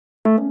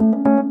This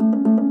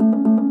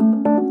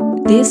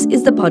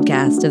is the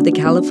podcast of the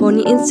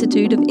California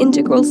Institute of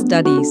Integral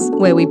Studies,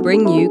 where we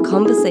bring you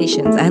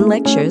conversations and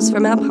lectures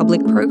from our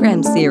public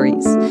program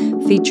series,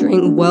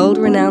 featuring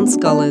world-renowned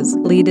scholars,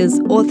 leaders,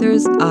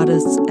 authors,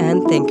 artists,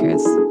 and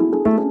thinkers.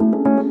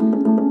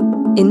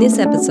 In this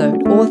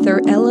episode,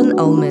 author Ellen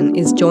Ullman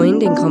is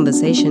joined in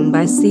conversation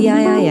by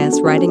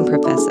CIIS writing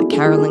professor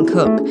Carolyn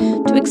Cook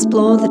to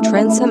explore the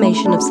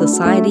transformation of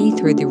society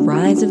through the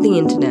rise of the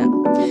internet.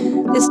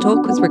 This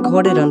talk was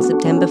recorded on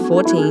September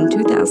 14,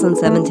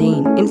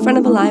 2017, in front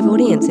of a live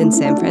audience in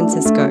San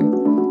Francisco.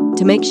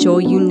 To make sure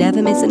you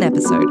never miss an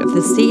episode of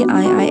the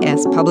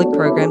CIIS Public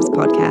Programs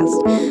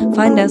podcast,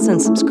 find us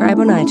and subscribe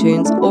on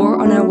iTunes or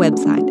on our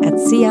website at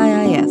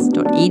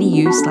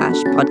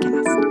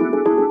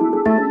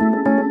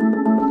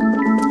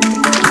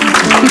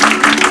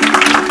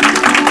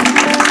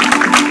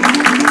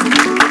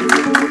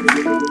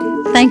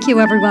Thank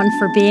you, everyone,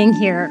 for being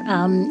here.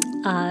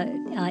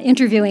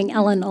 Interviewing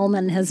Ellen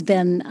Ullman has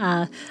been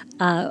on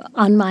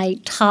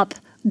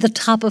the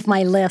top of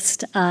my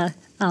list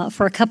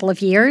for a couple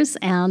of years,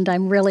 and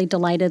I'm really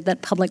delighted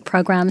that Public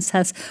Programs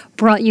has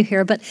brought you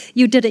here. But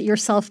you did it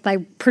yourself by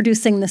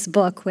producing this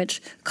book,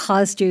 which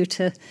caused you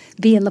to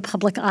be in the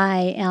public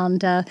eye and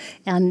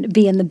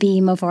be in the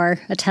beam of our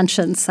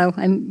attention. So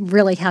I'm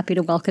really happy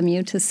to welcome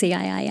you to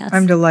CIIS.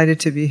 I'm delighted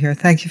to be here.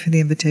 Thank you for the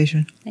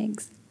invitation.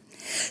 Thanks.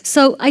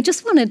 So I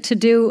just wanted to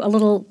do a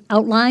little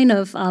outline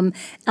of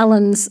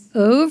Ellen's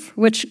oeuvre,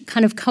 which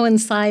kind of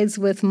coincides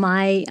with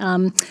my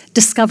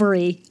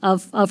discovery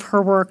of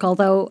her work,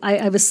 although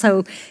I was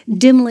so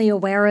dimly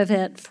aware of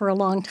it for a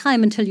long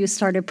time until you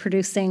started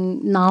producing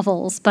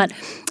novels. But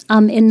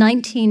in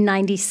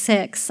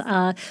 1996,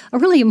 a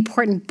really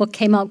important book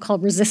came out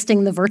called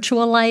Resisting the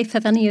Virtual Life.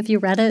 Have any of you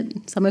read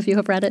it? Some of you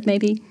have read it,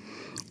 maybe?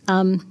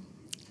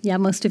 Yeah,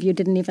 most of you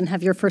didn't even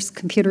have your first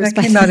computers.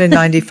 That came out in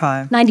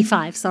 95.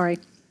 95, sorry.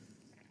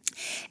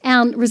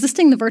 And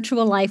Resisting the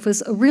Virtual Life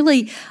was a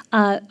really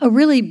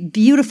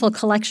beautiful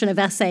collection of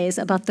essays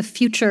about the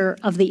future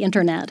of the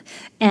internet.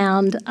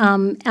 And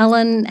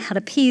Ellen had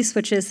a piece,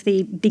 which is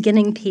the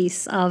beginning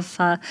piece of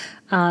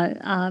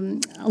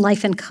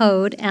Life in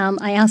Code. And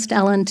I asked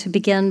Ellen to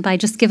begin by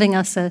just giving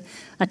us a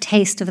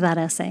taste of that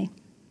essay.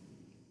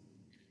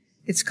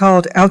 It's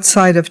called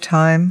Outside of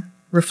Time,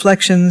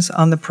 Reflections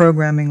on the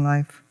Programming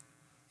Life.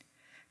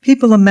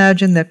 People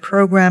imagine that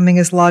programming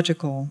is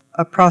logical,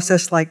 a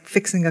process like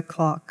fixing a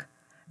clock.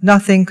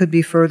 Nothing could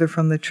be further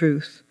from the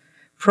truth.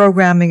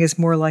 Programming is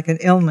more like an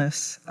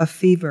illness, a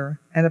fever,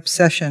 an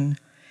obsession.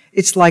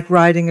 It's like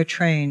riding a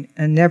train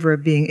and never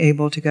being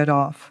able to get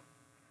off.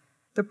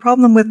 The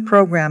problem with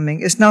programming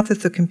is not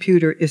that the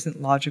computer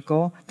isn't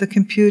logical. The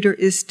computer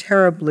is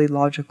terribly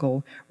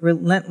logical,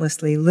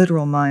 relentlessly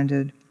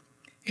literal-minded.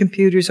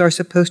 Computers are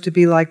supposed to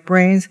be like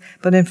brains,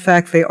 but in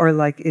fact they are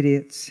like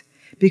idiots,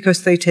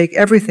 because they take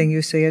everything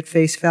you say at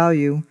face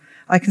value.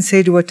 I can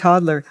say to a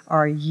toddler,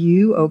 "Are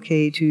you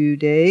okay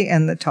today?"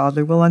 and the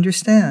toddler will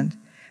understand.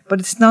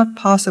 But it's not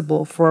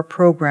possible for a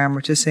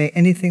programmer to say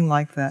anything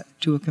like that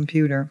to a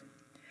computer.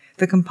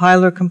 The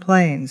compiler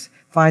complains,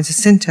 finds a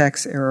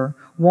syntax error,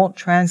 won't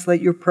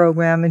translate your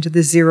program into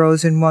the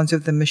zeros and ones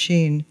of the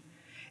machine.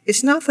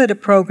 It's not that a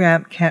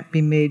program can't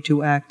be made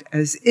to act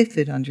as if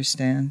it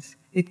understands.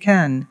 It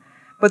can,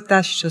 but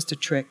that's just a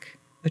trick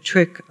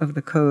of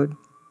the code.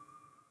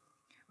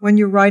 When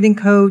you're writing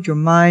code, your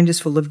mind is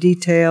full of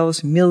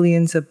details,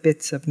 millions of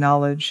bits of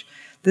knowledge.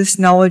 This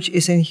knowledge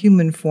is in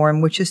human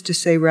form, which is to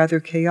say rather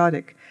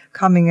chaotic,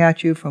 coming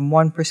at you from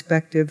one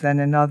perspective,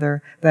 then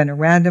another, then a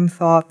random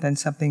thought, then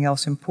something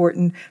else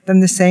important,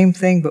 then the same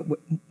thing but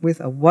with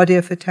a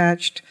what-if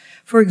attached.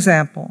 For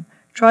example,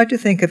 try to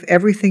think of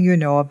everything you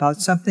know about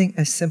something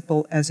as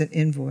simple as an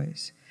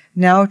invoice.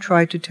 Now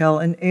try to tell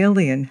an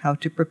alien how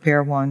to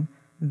prepare one.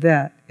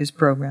 That is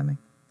programming.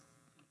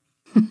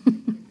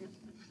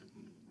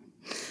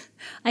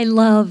 I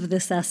love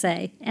this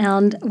essay,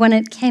 and when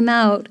it came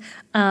out,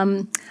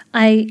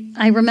 I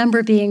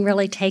remember being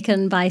really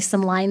taken by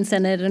some lines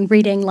in it and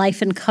reading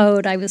Life in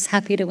Code. I was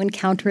happy to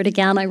encounter it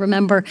again. I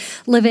remember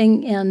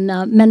living in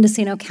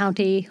Mendocino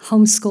County,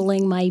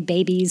 homeschooling my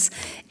babies,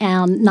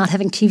 and not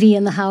having TV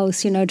in the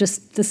house,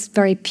 just this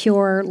very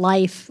pure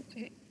life,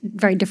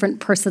 very different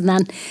person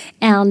then.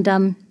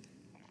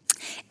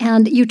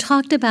 And you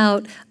talked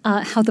about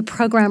how the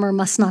programmer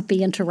must not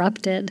be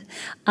interrupted.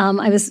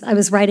 I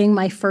was writing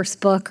my first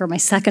book or my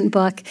second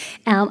book,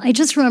 and I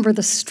just remember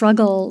the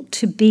struggle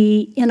to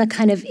be in a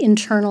kind of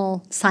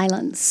internal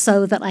silence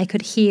so that I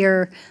could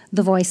hear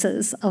the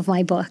voices of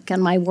my book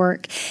and my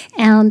work.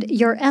 And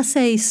your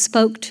essay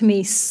spoke to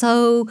me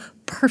so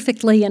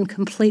perfectly and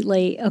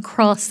completely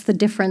across the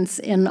difference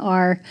in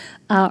our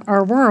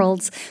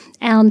worlds.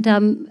 And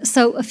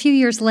so a few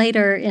years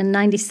later, in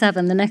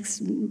 97, the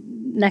next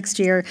next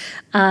year.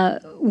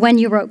 When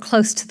you wrote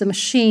Close to the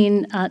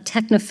Machine,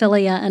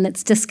 Technophilia and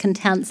Its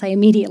Discontents, I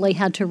immediately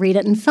had to read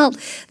it and felt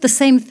the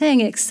same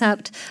thing,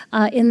 except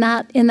in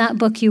that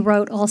book you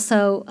wrote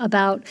also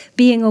about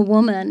being a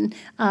woman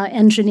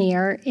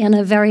engineer in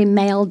a very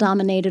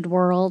male-dominated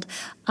world.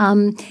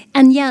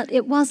 And yet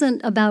it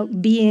wasn't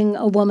about being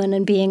a woman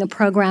and being a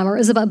programmer. It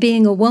was about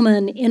being a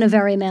woman in a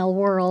very male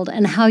world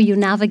and how you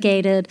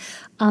navigated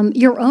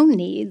your own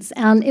needs.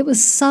 And it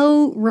was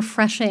so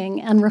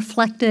refreshing and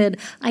reflected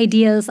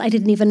ideas I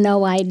didn't even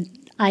know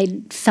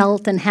I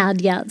felt and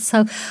had yet.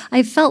 So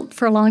I felt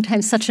for a long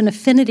time such an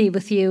affinity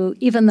with you,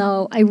 even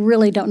though I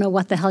really don't know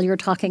what the hell you're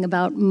talking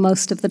about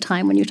most of the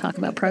time when you talk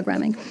about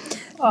programming.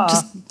 I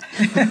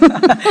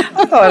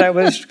thought I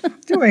was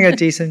doing a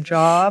decent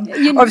job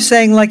of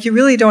saying, like, you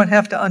really don't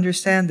have to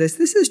understand this.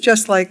 This is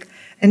just like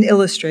an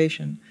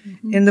illustration.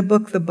 Mm-hmm. In the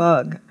book, The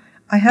Bug,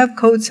 I have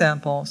code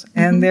samples,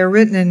 and they're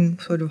written in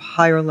sort of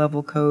higher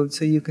level code,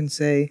 so you can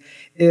say,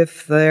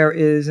 if there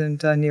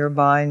isn't a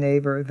nearby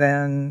neighbor,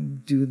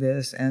 then do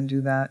this and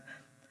do that,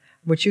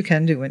 which you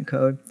can do in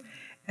code.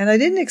 And I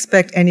didn't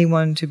expect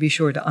anyone to be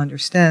sure to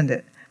understand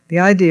it. The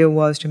idea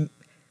was to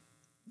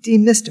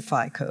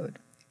demystify code.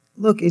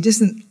 Look, it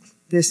isn't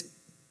this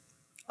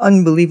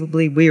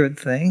unbelievably weird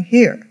thing.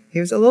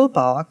 Here's a little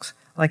box,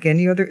 like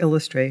any other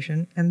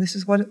illustration, and this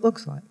is what it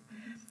looks like.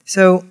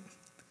 So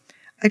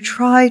I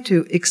try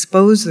to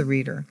expose the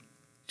reader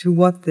to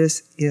what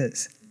this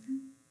is.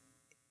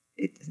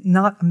 It's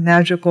not a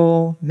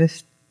magical,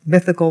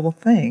 mythical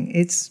thing.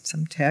 It's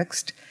some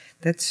text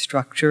that's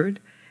structured,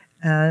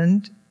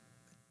 and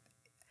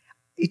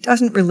it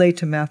doesn't relate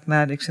to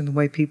mathematics in the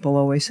way people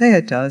always say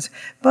it does,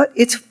 but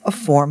it's a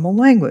formal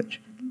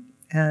language.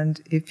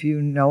 And if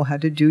you know how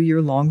to do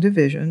your long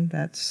division,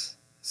 that's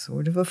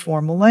sort of a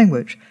formal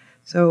language.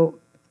 So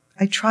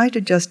I try to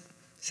just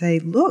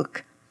say,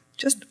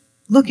 just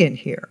look in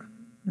here.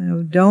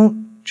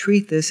 Don't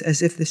treat this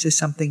as if this is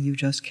something you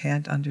just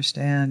can't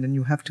understand and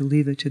you have to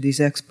leave it to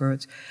these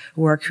experts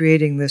who are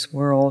creating this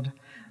world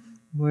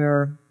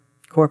where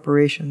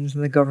corporations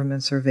and the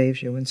government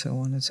surveys you and so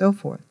on and so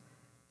forth.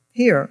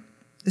 Here,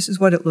 this is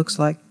what it looks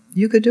like.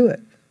 You could do it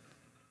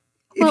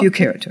if you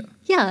care to.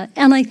 Yeah,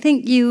 and I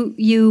think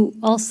you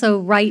also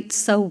write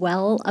so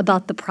well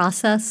about the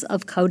process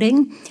of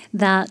coding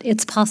that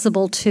it's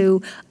possible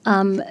to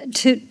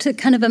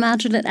kind of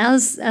imagine it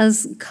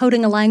as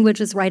coding a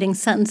language, as writing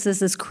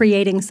sentences, as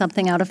creating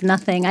something out of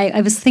nothing.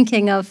 I was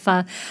thinking of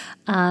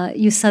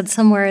you said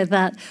somewhere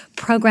that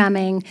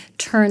programming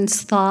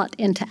turns thought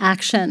into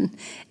action.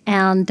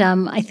 And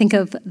I think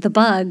of The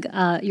Bug,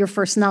 your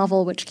first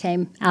novel, which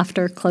came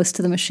after Close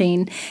to the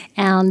Machine.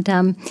 And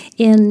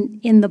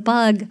in The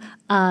Bug,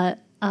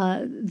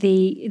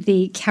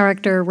 the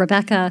character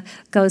Rebecca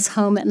goes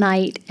home at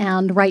night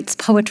and writes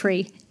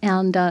poetry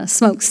and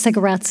smokes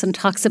cigarettes and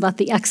talks about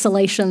the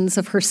exhalations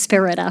of her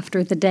spirit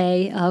after the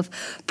day of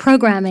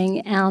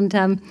programming.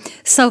 And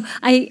so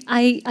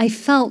I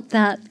felt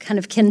that kind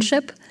of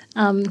kinship.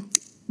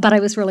 But I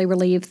was really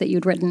relieved that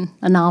you'd written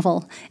a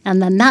novel.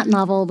 And then that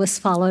novel was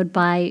followed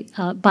by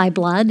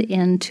Blood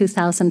in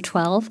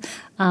 2012,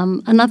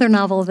 another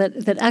novel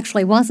that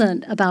actually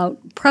wasn't about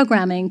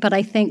programming, but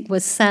I think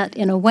was set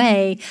in a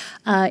way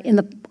in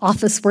the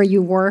office where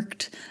you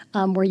worked,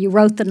 where you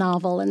wrote the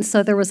novel. And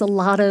so there was a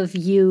lot of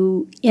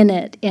you in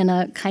it in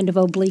a kind of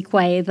oblique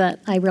way that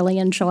I really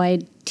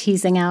enjoyed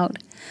teasing out.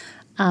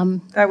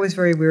 That was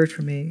very weird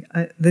for me.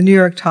 The New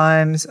York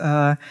Times,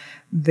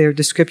 their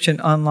description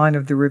online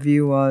of the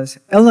review was,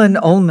 Ellen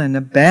Ullman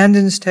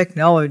abandons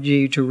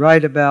technology to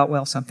write about,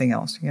 well, something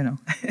else,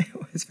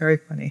 It was very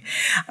funny.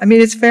 I mean,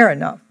 it's fair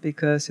enough,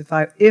 because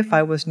if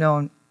I was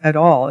known at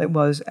all, it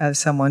was as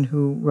someone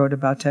who wrote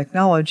about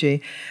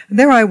technology. And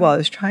there I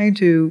was, trying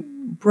to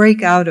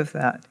break out of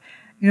that.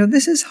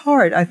 This is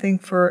hard, I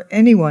think, for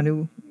anyone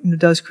who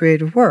does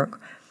creative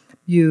work.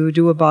 You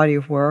do a body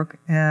of work,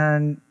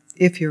 and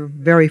if you're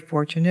very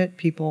fortunate,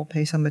 people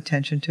pay some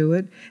attention to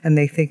it, and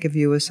they think of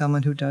you as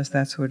someone who does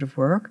that sort of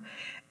work.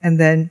 And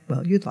then,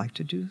 well, you'd like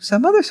to do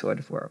some other sort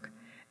of work.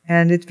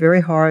 And it's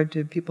very hard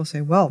to people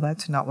say, well,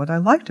 that's not what I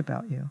liked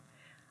about you.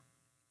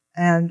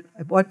 And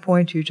at what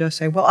point do you just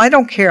say, well, I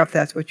don't care if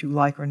that's what you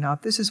like or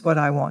not. This is what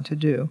I want to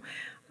do.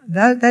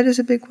 That is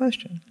a big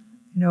question.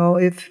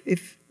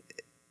 If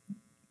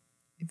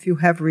you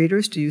have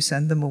readers, do you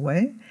send them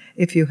away?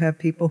 If you have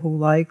people who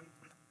like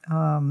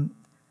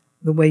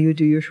the way you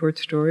do your short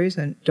stories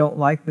and don't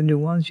like the new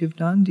ones you've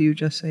done, do you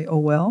just say, oh,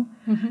 well?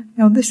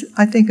 Mm-hmm. This,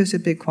 I think, is a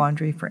big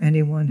quandary for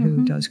anyone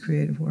who does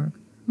creative work.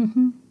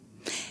 Mm-hmm.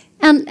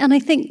 And I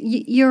think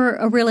you're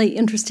a really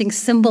interesting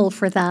symbol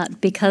for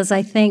that, because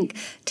I think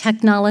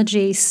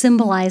technology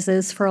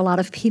symbolizes for a lot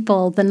of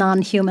people the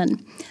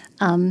non-human,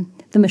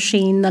 the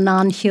machine, the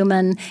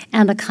non-human,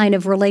 and a kind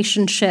of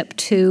relationship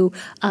to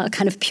a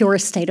kind of pure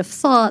state of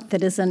thought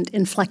that isn't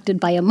inflected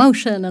by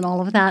emotion and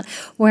all of that,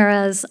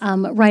 whereas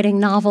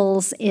writing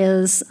novels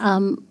is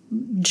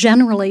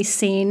generally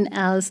seen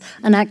as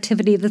an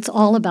activity that's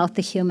all about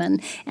the human.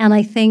 And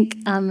I think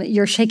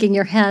you're shaking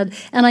your head.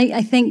 And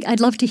I think I'd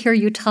love to hear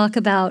you talk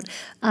about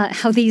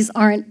how these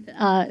aren't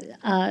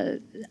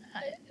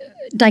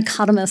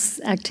dichotomous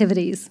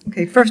activities.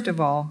 Okay, first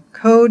of all,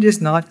 code is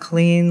not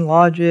clean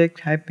logic,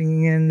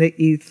 typing in the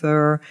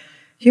ether.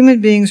 Human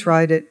beings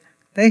write it.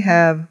 They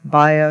have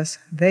bias.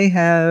 They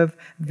have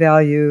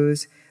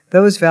values.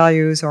 Those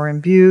values are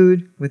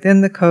imbued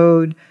within the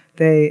code.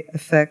 They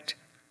affect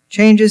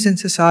changes in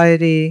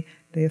society.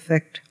 They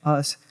affect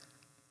us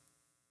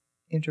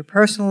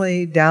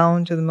interpersonally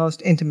down to the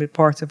most intimate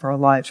parts of our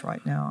lives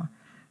right now.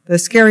 The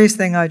scariest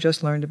thing I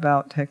just learned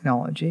about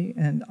technology,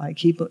 and I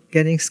keep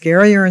getting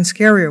scarier and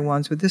scarier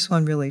ones, but this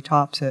one really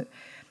tops it,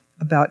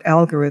 about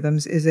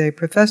algorithms, is a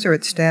professor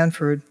at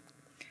Stanford,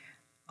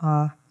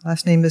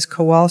 last name is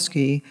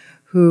Kowalski,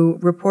 who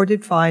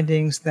reported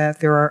findings that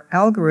there are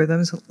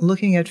algorithms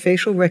looking at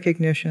facial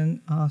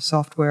recognition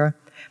software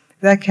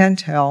that can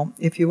tell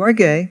if you are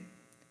gay,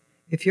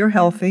 if you're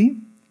healthy,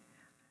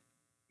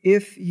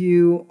 if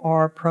you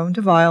are prone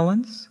to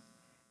violence,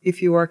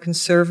 if you are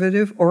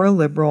conservative or a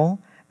liberal,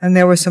 and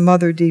there were some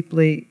other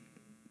deeply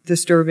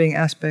disturbing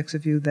aspects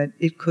of you that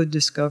it could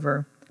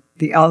discover,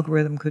 the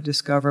algorithm could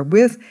discover,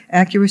 with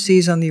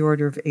accuracies on the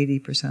order of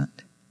 80%.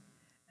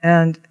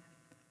 And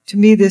to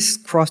me, this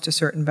crossed a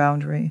certain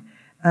boundary.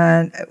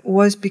 And it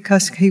was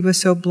because he was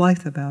so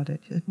blithe about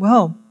it. He said,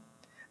 well,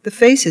 the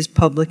face is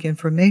public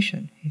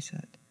information, he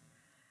said.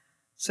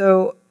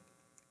 So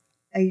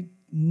I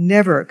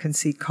never can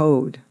see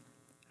code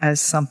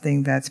as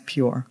something that's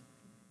pure.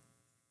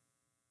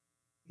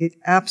 It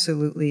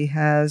absolutely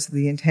has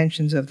the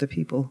intentions of the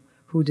people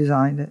who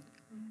designed it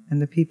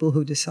and the people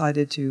who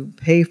decided to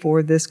pay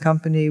for this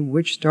company,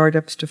 which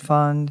startups to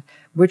fund,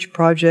 which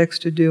projects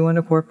to do in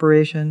a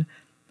corporation.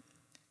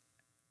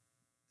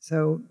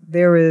 So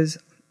there is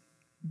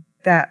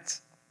that.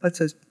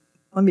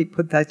 Let me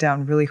put that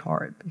down really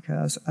hard,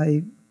 because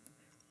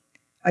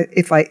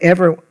if I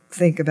ever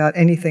think about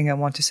anything I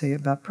want to say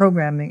about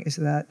programming, is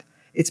that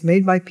it's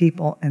made by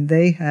people and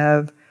they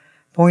have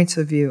points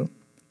of view,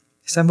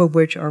 some of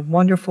which are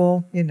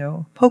wonderful. You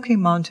know,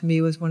 Pokemon to me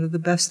was one of the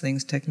best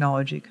things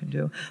technology can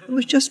do. It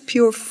was just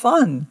pure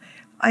fun.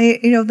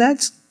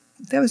 That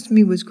was to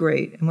me was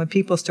great. And when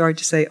people started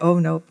to say, "Oh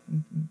no,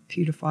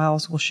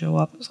 pedophiles will show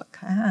up," I was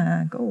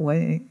like, go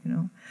away,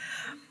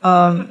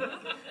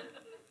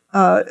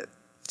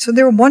 So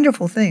there are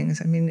wonderful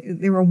things. I mean,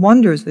 there are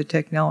wonders that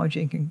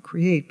technology can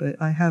create, but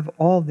I have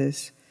all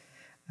this,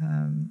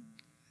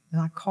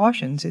 not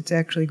cautions, it's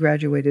actually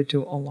graduated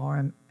to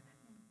alarm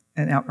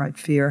and outright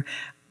fear.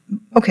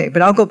 Okay,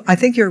 but I'll go, I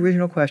think your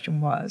original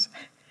question was,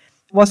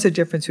 what's the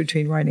difference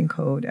between writing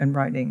code and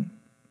writing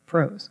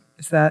prose?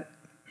 Is that,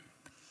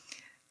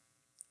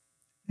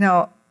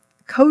 now,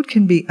 code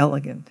can be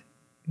elegant.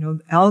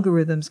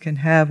 Algorithms can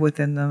have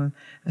within them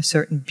a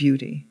certain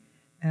beauty.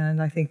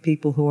 And I think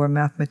people who are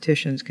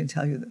mathematicians can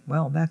tell you that,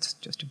 well, that's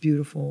just a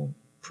beautiful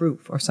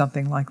proof or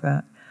something like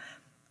that.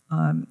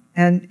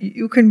 And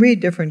you can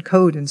read different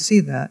code and see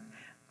that.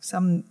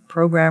 Some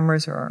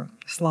programmers are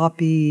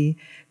sloppy.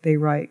 They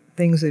write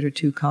things that are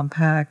too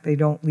compact. They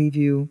don't leave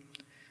you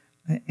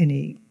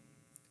any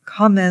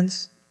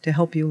comments to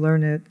help you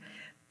learn it.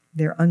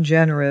 They're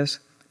ungenerous.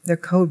 Their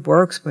code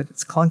works, but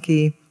it's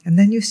clunky. And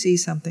then you see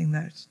something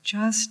that's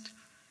just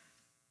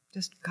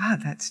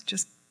God, that's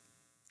just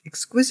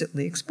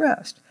exquisitely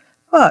expressed.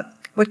 But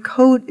what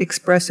code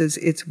expresses,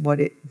 it's what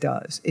it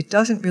does. It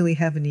doesn't really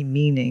have any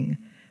meaning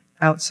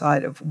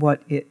outside of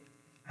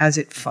as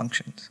it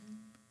functions.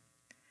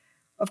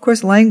 Of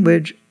course,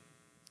 language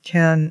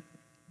can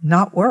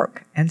not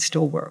work and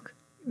still work.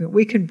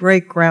 We can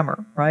break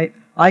grammar, right?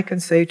 I can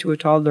say to a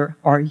toddler,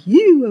 "Are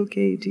you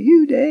okay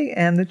today?"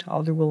 And the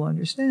toddler will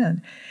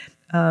understand.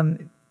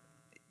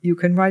 You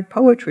can write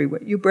poetry.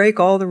 You break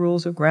all the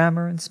rules of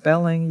grammar and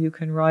spelling. You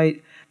can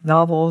write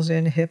novels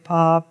in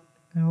hip-hop,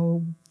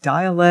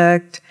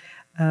 dialect,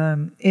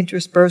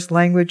 interspersed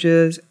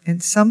languages,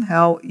 and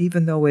somehow,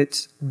 even though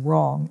it's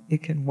wrong,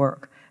 it can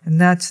work. And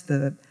that's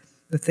the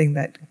thing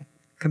that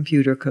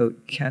computer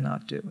code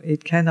cannot do.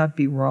 It cannot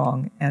be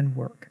wrong and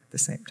work at the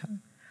same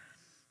time.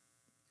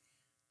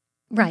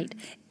 Right,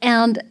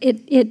 and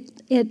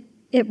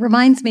it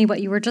reminds me what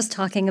you were just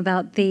talking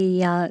about, the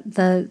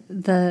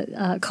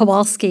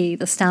Kowalski,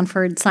 the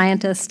Stanford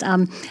scientist,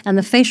 and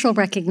the facial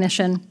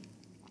recognition.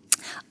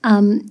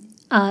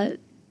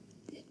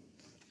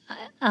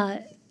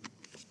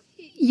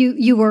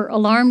 You were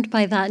alarmed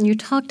by that, and you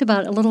talked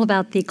a little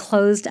about the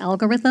closed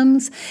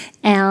algorithms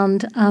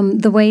and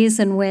the ways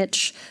in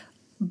which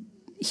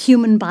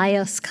human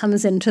bias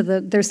comes into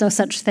there's no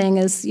such thing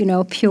as,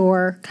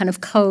 pure kind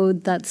of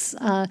code that's,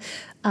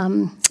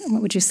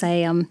 what would you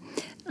say,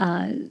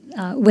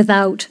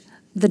 without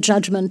the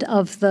judgment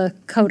of the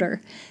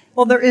coder.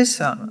 Well, there is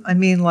some. I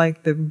mean,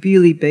 like the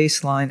really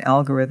baseline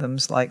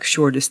algorithms, like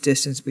shortest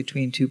distance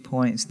between 2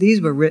 points.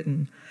 These were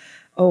written,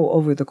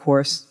 over the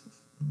course,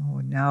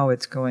 now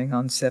it's going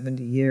on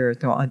 70 years.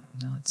 No, I'd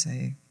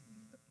say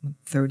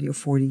 30 or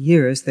 40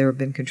 years, there have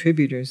been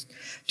contributors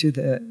to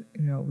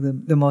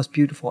the most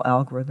beautiful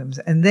algorithms,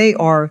 and they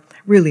are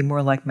really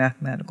more like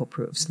mathematical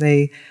proofs.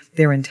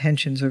 Their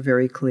intentions are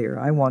very clear.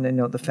 I want to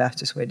know the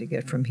fastest way to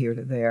get from here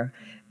to there,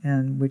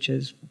 and which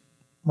is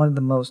one of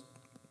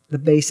the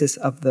basis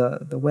of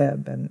the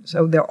web. And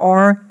so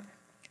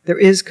there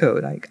is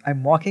code.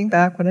 I'm walking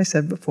back what I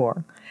said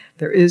before.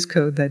 There is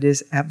code that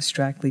is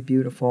abstractly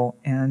beautiful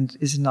and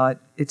is not,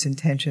 its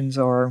intentions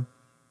are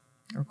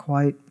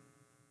quite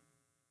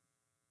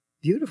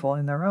beautiful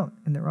in their own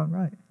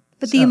right.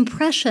 But the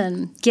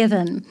impression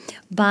given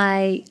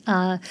by,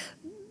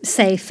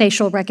 say,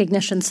 facial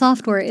recognition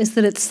software is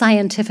that it's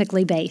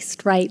scientifically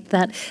based, right?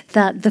 That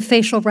the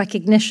facial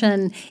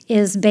recognition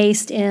is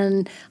based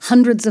in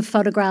hundreds of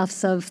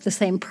photographs of the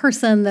same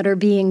person that are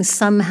being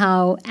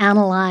somehow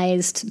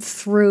analyzed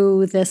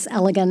through this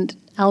elegant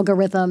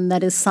algorithm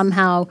that is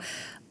somehow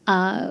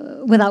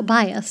without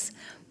bias.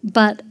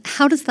 But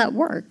how does that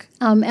work?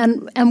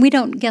 And we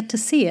don't get to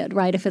see it,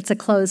 right? If it's a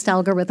closed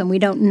algorithm, we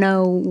don't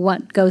know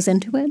what goes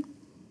into it.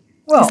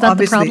 Well, is that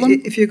obviously, the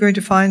problem? If you're going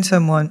to find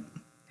someone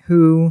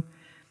who,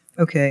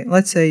 okay,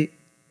 let's say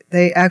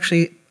they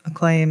actually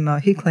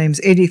he claims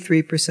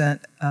 83%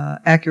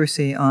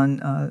 accuracy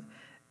on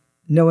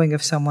knowing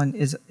if someone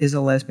is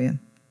a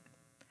lesbian.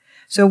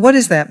 So what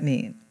does that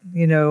mean?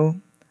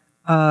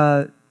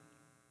 I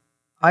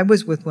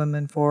was with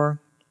women for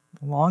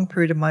a long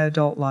period of my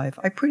adult life.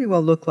 I pretty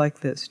well look like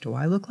this. Do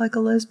I look like a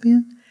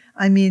lesbian?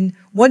 I mean,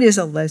 what is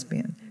a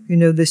lesbian?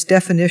 This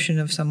definition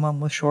of someone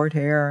with short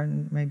hair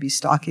and maybe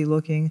stocky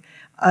looking.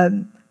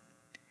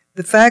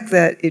 The fact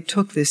that it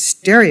took this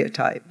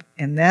stereotype,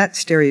 and that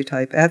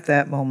stereotype at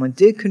that moment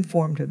did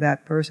conform to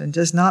that person,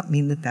 does not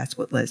mean that that's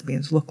what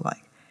lesbians look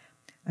like.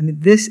 I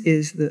mean, this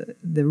is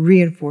the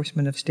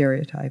reinforcement of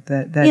stereotype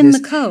that in is,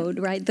 the code,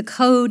 right? The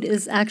code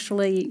is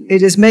actually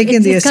it is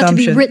making the assumption.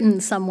 It's got to be written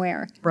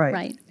somewhere,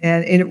 right?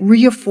 And it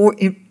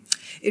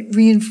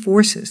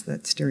reinforces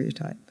that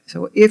stereotype.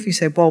 So if you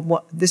say,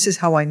 well, this is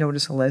how I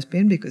notice a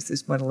lesbian because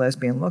this is what a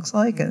lesbian looks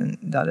like, and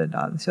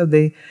da-da-da. So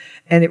the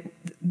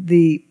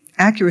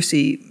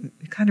accuracy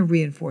kind of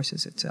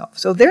reinforces itself.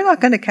 So they're not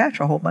going to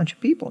catch a whole bunch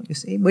of people, you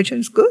see, which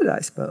is good,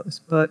 I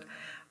suppose. But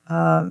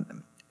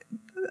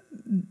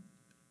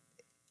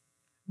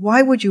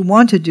why would you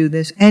want to do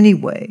this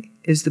anyway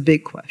is the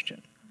big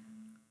question.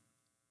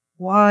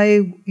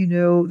 Why,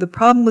 the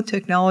problem with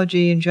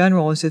technology in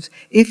general is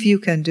if you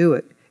can do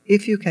it,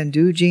 if you can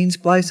do gene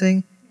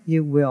splicing,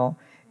 you will.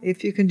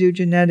 If you can do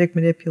genetic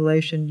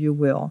manipulation, you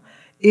will.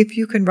 If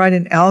you can write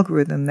an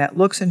algorithm that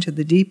looks into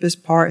the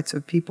deepest parts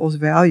of people's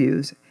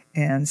values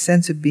and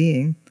sense of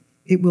being,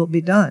 it will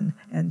be done.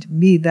 And to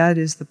me, that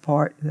is the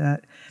part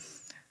that,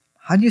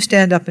 how do you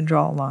stand up and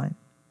draw a line?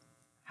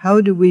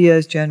 How do we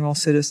as general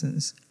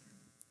citizens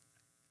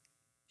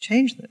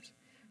change this?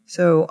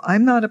 So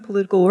I'm not a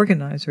political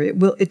organizer.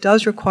 It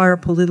does require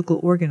political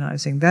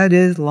organizing. That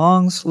is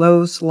long,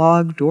 slow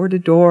slog,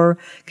 door-to-door,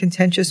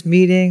 contentious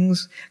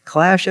meetings,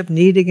 clash of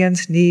need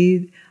against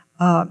need.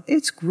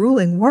 It's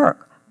grueling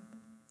work.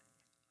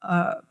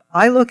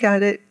 I look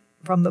at it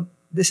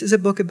this is a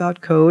book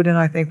about code, and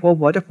I think, well,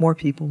 what if more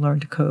people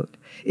learned to code?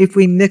 If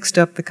we mixed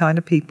up the kind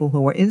of people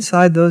who are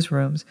inside those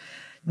rooms,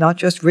 not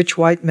just rich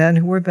white men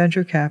who are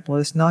venture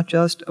capitalists, not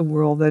just a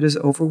world that is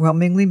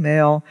overwhelmingly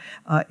male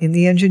in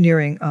the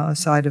engineering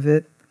side of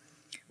it.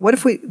 What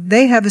if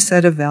they have a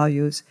set of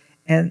values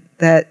and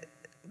that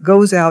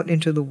goes out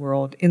into the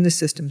world in the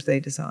systems they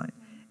design,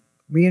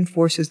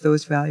 reinforces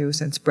those values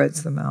and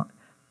spreads them out?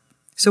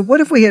 So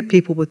what if we had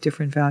people with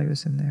different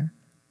values in there?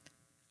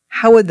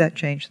 How would that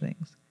change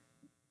things?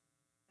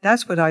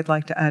 That's what I'd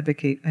like to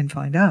advocate and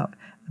find out.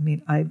 I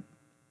mean, I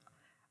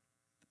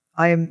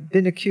have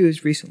been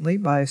accused recently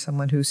by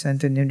someone who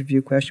sent an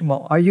interview question,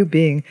 well, are you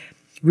being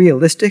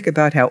realistic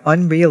about how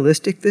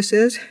unrealistic this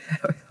is?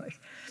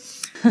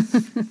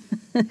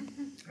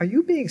 Are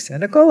you being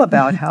cynical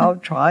about how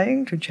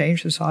trying to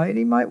change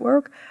society might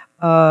work?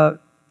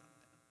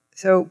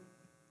 So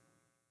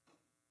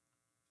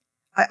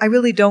I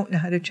really don't know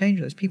how to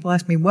change this. People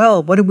ask me,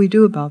 well, what do we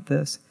do about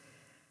this?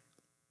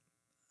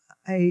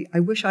 I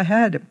wish I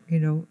had,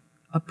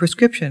 a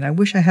prescription. I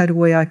wish I had a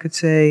way I could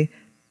say,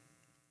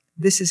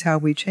 this is how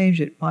we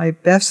change it. My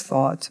best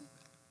thoughts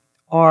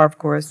are, of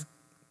course,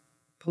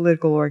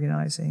 political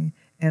organizing,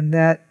 and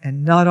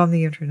not on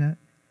the internet.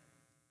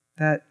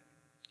 That,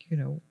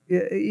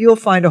 you'll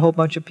find a whole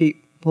bunch of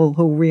people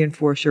who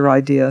reinforce your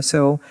idea.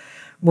 So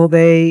will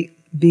they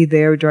be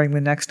there during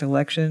the next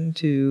election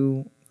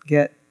to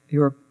get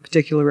your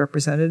particular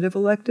representative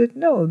elected?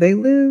 No, they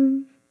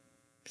live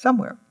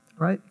somewhere,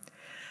 right?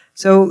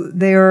 So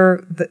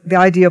the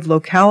idea of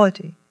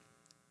locality,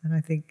 and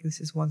I think this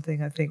is one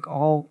thing I think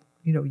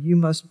you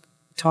must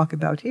talk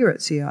about here at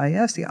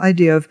CIIS, the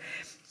idea of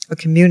a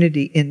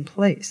community in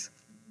place,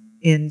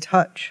 in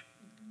touch.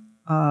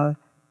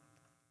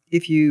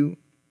 If you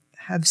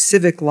have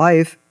civic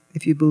life,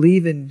 if you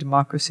believe in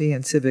democracy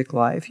and civic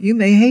life, you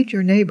may hate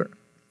your neighbor.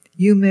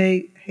 You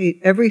may hate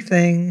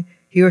everything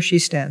he or she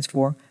stands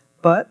for,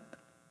 but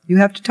you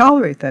have to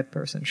tolerate that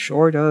person,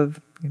 short of,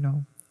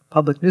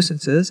 public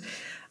nuisances.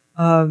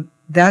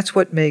 That's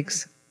what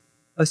makes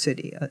a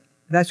city.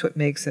 That's what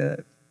makes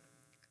the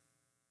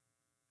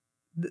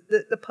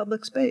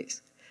public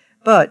space.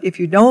 But if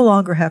you no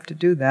longer have to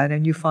do that,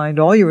 and you find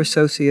all your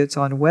associates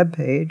on a web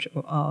page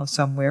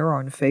somewhere or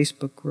on a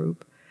Facebook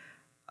group,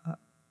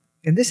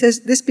 and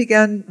this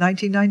began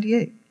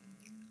 1998,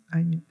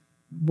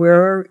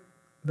 where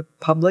the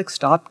public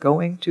stopped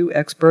going to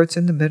experts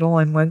in the middle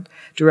and went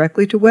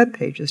directly to web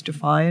pages to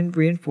find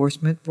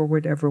reinforcement for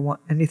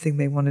anything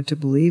they wanted to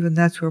believe, and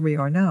that's where we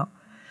are now.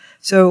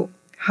 So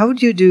how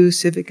do you do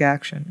civic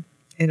action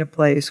in a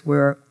place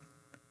where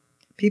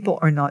people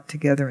are not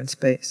together in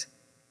space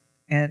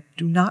and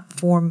do not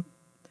form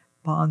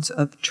bonds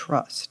of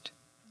trust?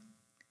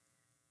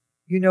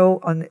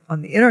 On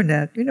the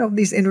internet,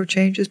 these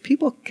interchanges,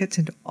 people get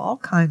into all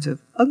kinds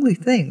of ugly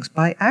things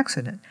by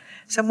accident.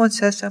 Someone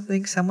says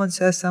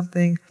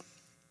something,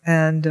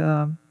 and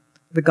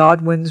the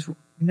Godwin's,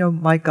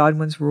 Mike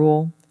Godwin's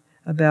rule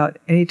about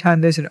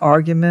anytime there's an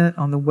argument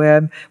on the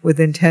web,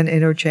 within 10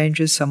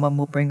 interchanges, someone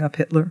will bring up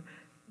Hitler.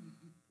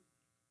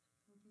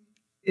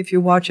 If you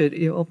watch it,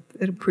 it'll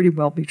pretty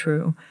well be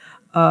true.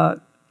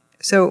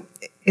 So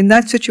in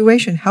that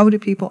situation, how do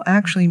people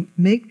actually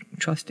make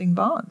trusting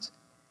bonds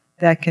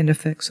that can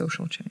affect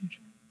social change?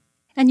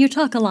 And you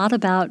talk a lot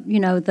about,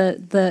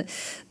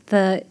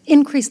 the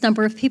increased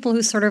number of people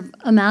who sort of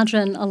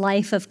imagine a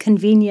life of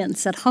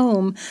convenience at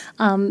home,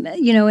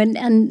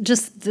 and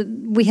just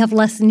we have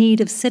less need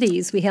of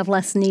cities. We have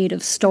less need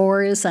of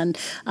stores and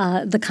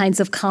the kinds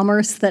of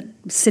commerce that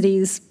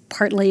cities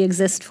partly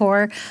exist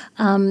for.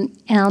 And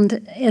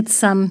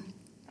it's...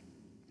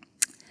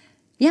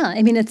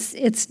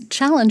 it's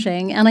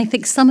challenging, and I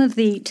think some of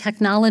the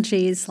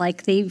technologies,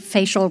 like the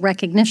facial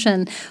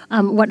recognition,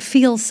 what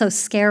feels so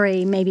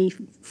scary, maybe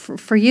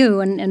for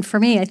you and for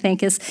me, I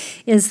think, is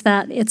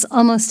that it's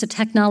almost a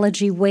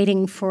technology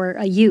waiting for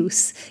a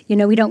use.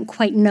 We don't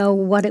quite know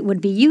what it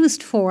would be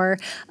used for.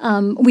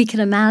 We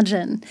can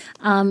imagine.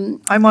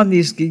 I'm on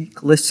these geek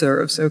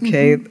listservs,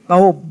 okay?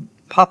 Mm-hmm.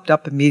 Popped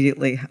up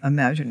immediately,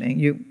 imagining.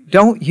 You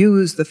don't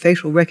use the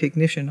facial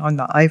recognition on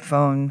the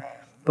iPhone,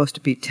 supposed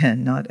to be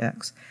 10, not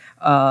X.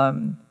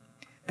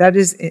 That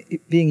is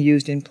being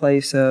used in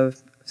place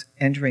of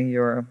entering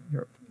your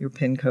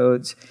PIN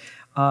codes,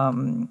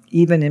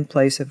 even in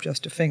place of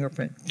just a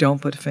fingerprint.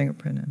 Don't put a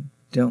fingerprint in.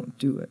 Don't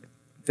do it.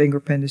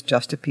 Fingerprint is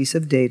just a piece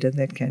of data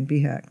that can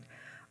be hacked.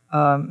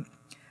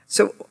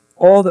 So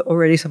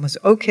already someone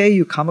says, okay,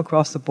 you come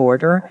across the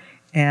border,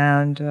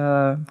 and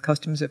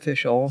customs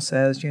official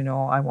says,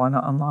 I want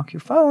to unlock your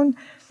phone,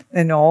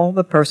 and all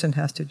the person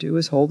has to do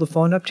is hold the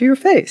phone up to your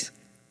face.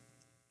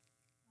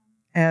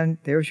 And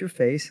there's your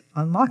face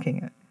unlocking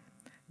it.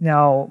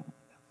 Now,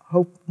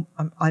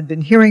 I've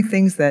been hearing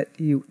things that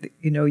you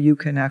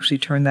can actually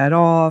turn that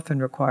off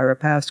and require a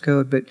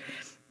passcode, but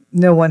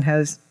no one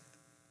has.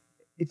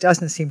 It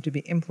doesn't seem to be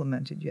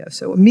implemented yet.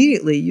 So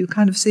immediately you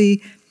kind of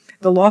see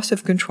the loss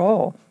of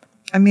control.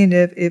 I mean,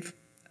 if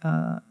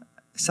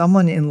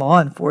someone in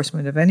law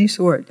enforcement of any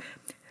sort,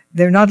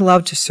 they're not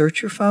allowed to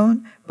search your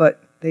phone,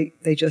 but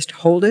they just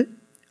hold it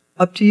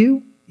up to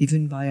you,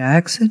 even by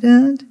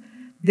accident.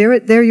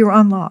 There you're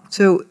unlocked.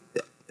 So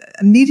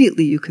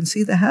immediately you can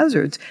see the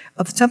hazards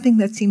of something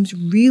that seems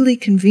really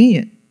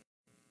convenient,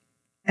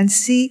 and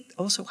see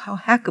also how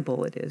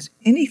hackable it is.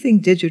 Anything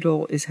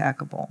digital is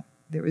hackable.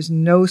 There is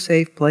no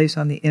safe place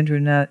on the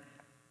internet,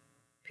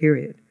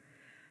 period.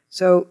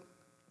 So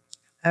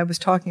I was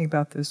talking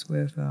about this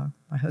with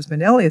my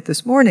husband Elliot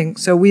this morning.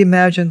 So we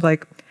imagined,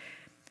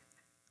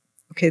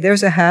 okay,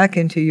 there's a hack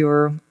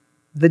into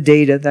the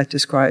data that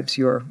describes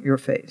your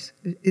face.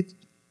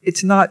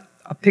 It's not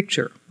a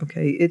picture,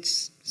 okay?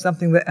 It's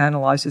something that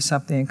analyzes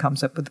something and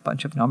comes up with a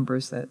bunch of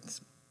numbers that's...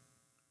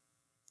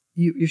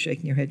 You're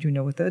shaking your head, you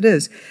know what that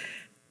is.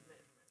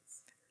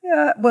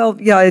 Yeah,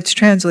 it's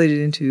translated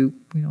into,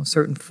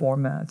 certain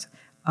formats.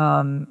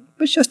 But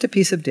it's just a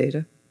piece of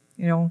data,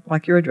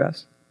 like your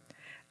address.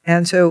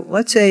 And so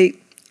let's say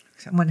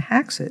someone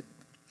hacks it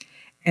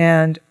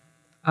and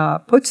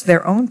puts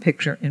their own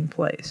picture in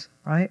place,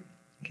 right?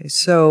 Okay,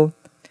 so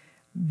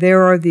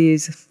there are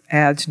these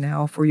ads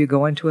now for you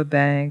go into a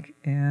bank,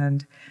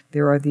 and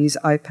there are these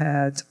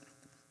iPads,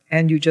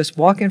 and you just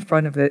walk in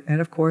front of it,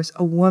 and of course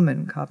a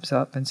woman comes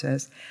up and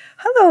says,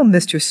 "Hello,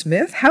 Mr.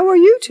 Smith, how are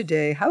you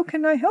today? How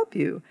can I help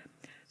you?"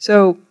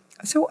 So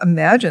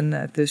imagine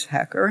that this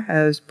hacker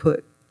has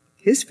put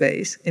his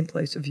face in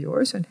place of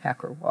yours, and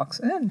hacker walks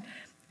in,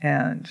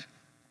 and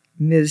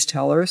Ms.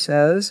 Teller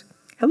says,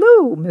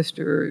 "Hello,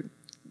 Mr.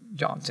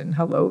 Johnson,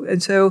 hello."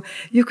 And so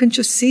you can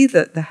just see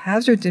the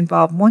hazards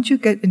involved once you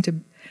get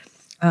into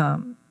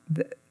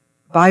the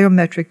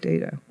biometric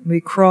data.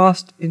 We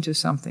crossed into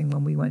something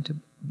when we went to,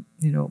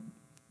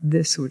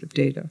 this sort of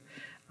data.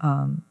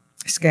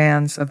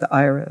 Scans of the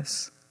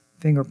iris,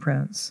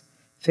 fingerprints,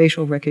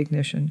 facial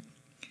recognition.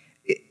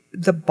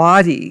 The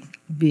body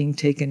being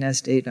taken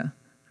as data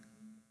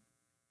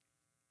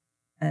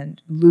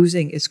and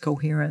losing its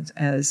coherence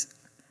as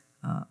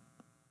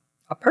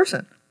a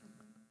person.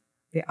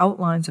 the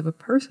outlines of a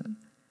person.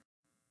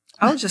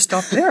 I'll just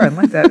stop there and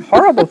let that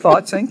horrible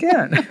thought sink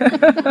in.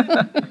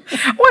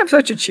 Oh, I'm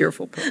such a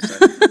cheerful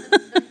person.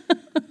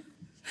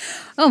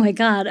 Oh my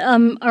God.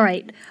 All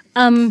right.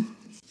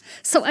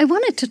 So I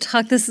wanted to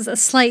talk. This is a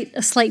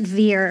slight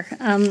veer,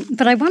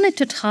 but I wanted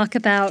to talk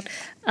about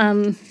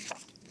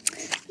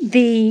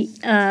the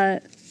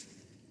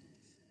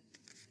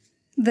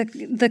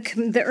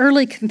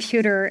early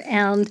computer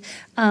and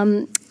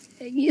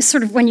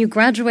sort of when you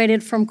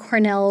graduated from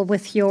Cornell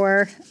with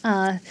your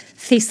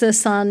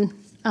thesis on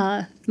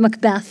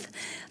Macbeth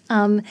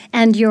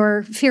and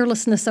your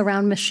fearlessness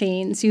around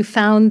machines. You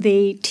found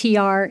the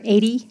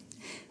TR-80.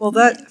 Well,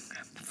 that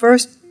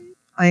first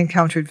I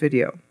encountered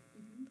video.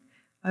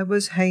 I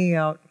was hanging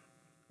out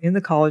in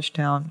the college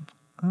town,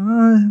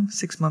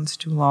 6 months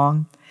too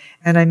long,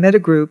 and I met a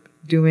group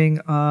doing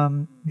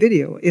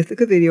video,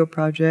 Ithaca Video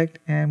Project,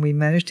 and we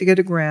managed to get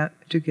a grant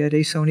to get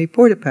a Sony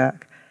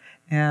Portapak.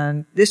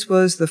 And this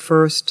was the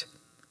first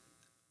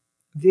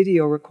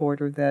video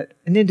recorder that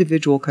an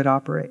individual could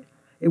operate.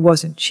 It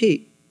wasn't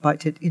cheap by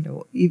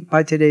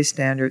today's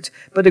standards,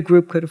 but a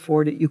group could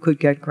afford it. You could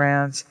get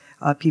grants.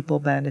 People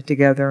banded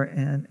together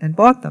and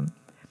bought them.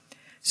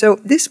 So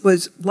this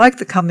was like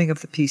the coming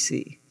of the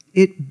PC.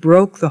 It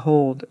broke the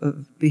hold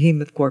of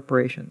behemoth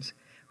corporations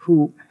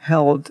who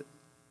held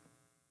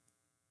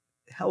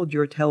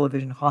your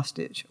television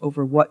hostage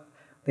over what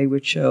they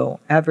would show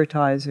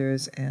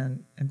advertisers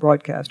and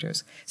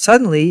broadcasters.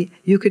 Suddenly,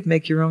 you could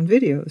make your own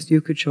videos. You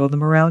could show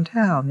them around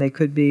town. They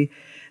could be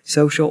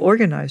social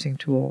organizing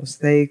tools.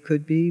 They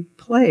could be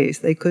plays.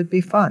 They could be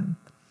fun.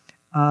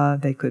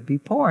 They could be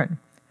porn.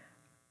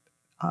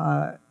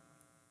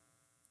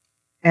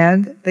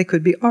 And they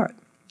could be art.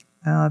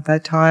 At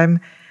that time,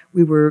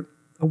 we were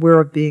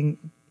aware of being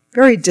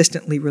very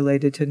distantly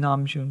related to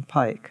Nam June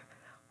Paik,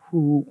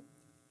 who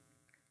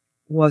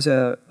was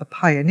a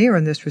pioneer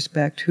in this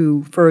respect,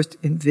 who first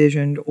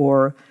envisioned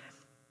or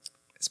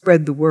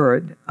spread the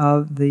word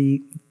of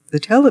the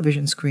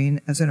television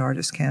screen as an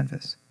artist's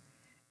canvas.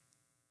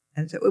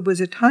 And so it was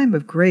a time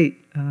of great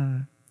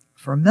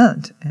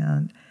ferment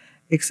and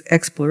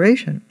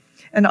exploration.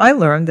 And I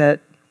learned that,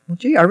 well,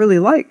 gee, I really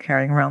like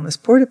carrying around this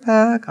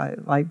Portapak. I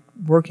like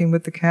working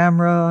with the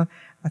camera.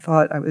 I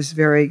thought I was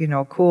very,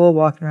 cool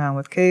walking around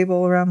with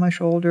cable around my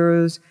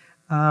shoulders.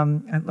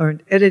 I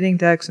learned editing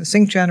decks and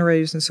sync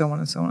generators and so on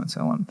and so on and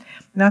so on.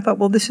 And I thought,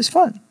 well, this is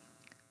fun.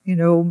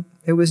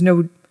 There was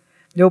no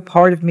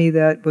part of me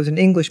that was an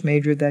English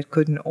major that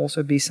couldn't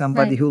also be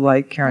somebody who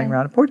liked carrying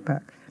around a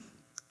Portapak.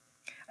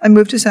 I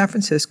moved to San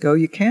Francisco.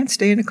 You can't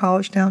stay in a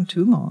college town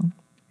too long.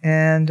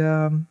 And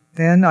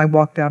then I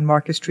walked down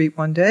Market Street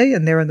one day,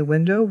 and there in the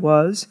window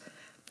was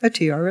a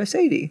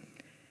TRS-80.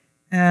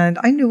 And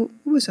I knew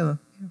it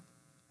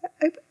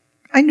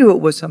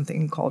was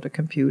something called a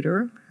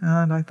computer,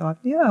 and I thought,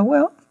 yeah,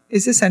 well,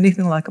 is this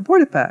anything like a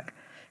Portapak?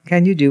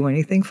 Can you do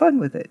anything fun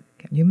with it?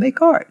 Can you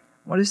make art?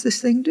 What does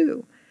this thing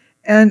do?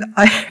 And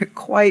I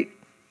quite,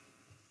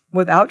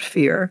 without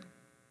fear,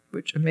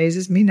 which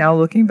amazes me now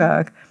looking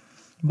back,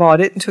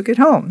 bought it and took it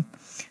home.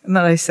 And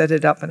then I set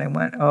it up and I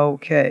went,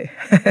 okay,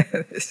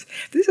 this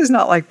is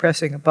not like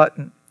pressing a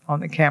button on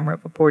the camera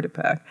of a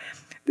Portapak.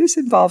 This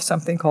involves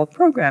something called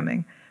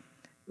programming,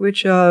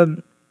 which I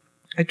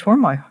tore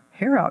my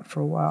hair out for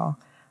a while.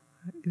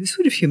 It was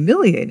sort of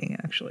humiliating,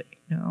 actually.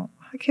 How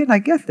can't I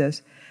get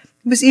this?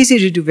 It was easy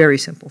to do very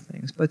simple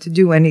things, but to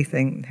do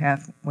anything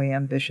halfway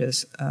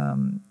ambitious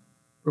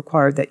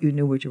required that you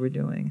knew what you were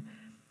doing.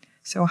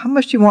 So how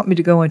much do you want me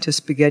to go into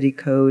spaghetti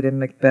code and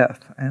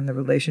Macbeth and the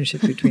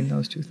relationship between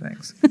those two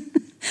things?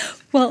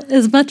 Well,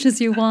 as much as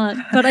you want,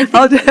 but I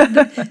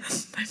think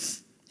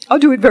I'll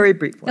do it very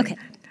briefly. Okay.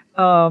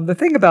 The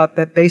thing about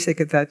that BASIC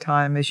at that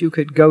time is you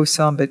could go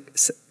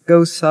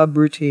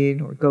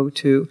subroutine or go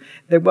to.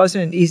 There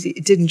wasn't an easy.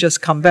 It didn't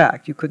just come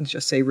back. You couldn't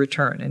just say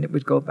return, and it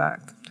would go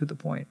back to the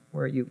point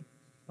where you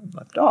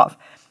left off.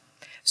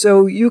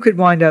 So you could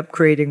wind up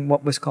creating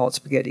what was called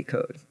spaghetti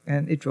code,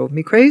 and it drove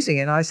me crazy.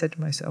 And I said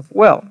to myself,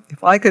 well,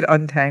 if I could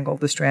untangle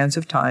the strands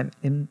of time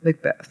in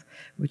Macbeth,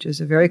 which is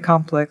a very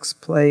complex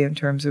play in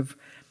terms of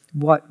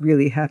what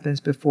really happens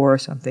before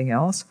something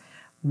else,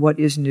 what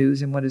is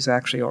news and what is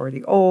actually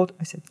already old,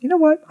 I said, you know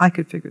what, I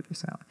could figure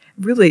this out.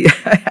 Really,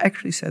 I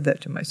actually said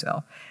that to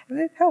myself, and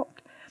it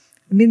helped.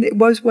 I mean, it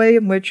was a way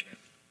in which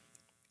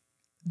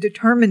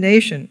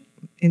determination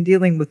in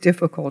dealing with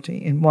difficulty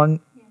in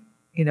one,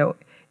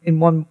 in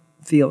one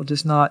field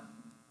does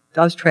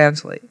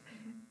translate.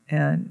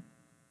 And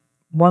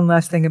one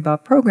last thing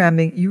about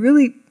programming,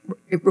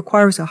 it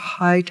requires a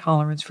high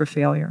tolerance for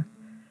failure.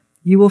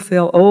 You will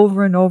fail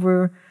over and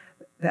over.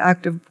 The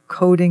act of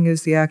coding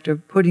is the act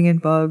of putting in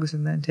bugs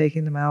and then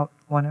taking them out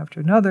one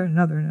after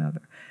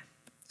another.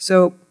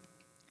 So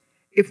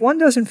if one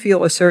doesn't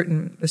feel a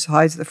certain,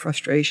 besides the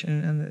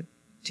frustration and the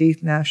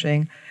teeth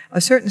gnashing,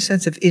 a certain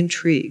sense of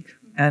intrigue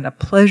and a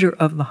pleasure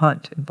of the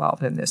hunt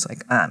involved in this,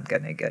 like, I'm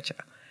going to get you,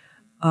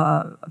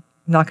 not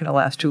going to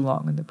last too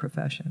long in the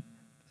profession.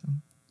 So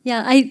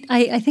Yeah,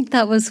 I think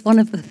that was one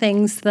of the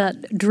things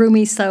that drew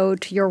me so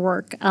to your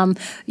work. I mean,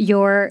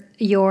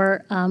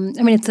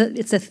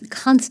 it's a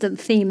constant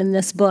theme in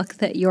this book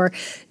that you're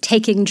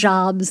taking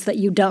jobs that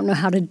you don't know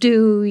how to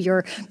do.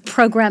 You're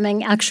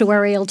programming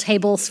actuarial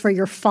tables for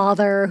your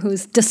father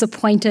who's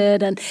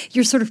disappointed, and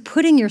you're sort of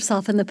putting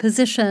yourself in the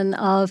position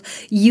of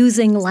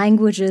using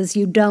languages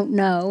you don't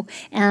know,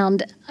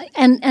 and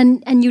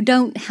you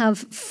don't have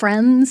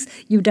friends,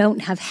 you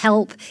don't have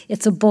help.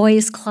 It's a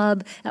boys'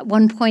 club. At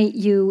one point,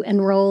 you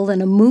enroll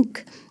in a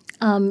MOOC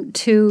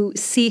to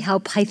see how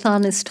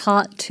Python is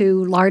taught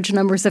to large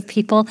numbers of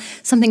people,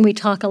 something we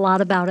talk a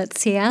lot about at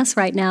CIS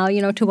right now.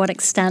 To what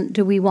extent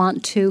do we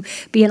want to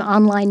be an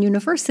online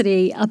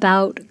university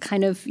about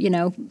kind of,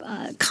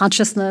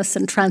 consciousness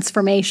and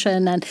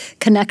transformation and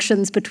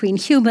connections between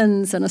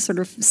humans and a sort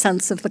of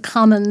sense of the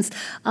commons?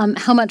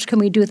 How much can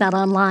we do that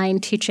online,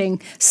 teaching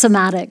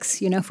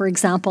somatics, for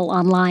example,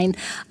 online?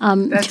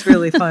 That's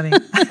really funny.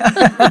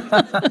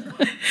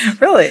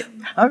 Really,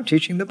 I'm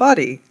teaching the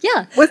body.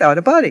 Yeah. Without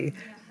a body.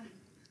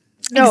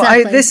 No,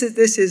 Exactly.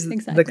 This is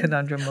Exactly. the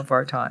conundrum of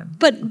our time.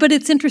 But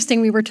it's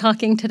interesting. We were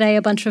talking today.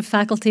 A bunch of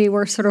faculty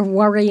were sort of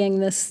worrying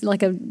this,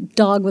 like a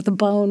dog with a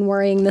bone,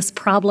 worrying this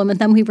problem, and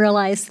then we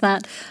realized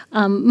that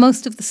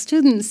most of the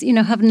students,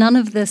 have none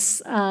of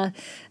this.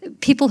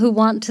 People who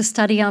want to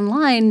study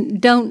online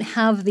don't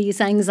have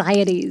these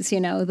anxieties,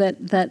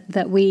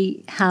 that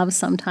we have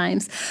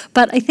sometimes.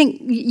 But I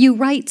think you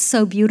write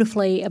so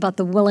beautifully about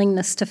the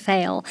willingness to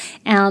fail,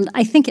 and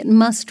I think it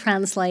must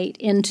translate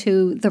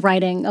into the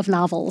writing of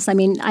novels. I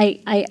mean,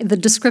 the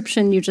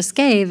description you just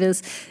gave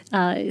is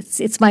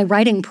it's my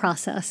writing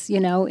process.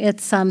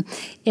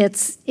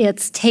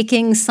 It's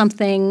taking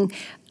something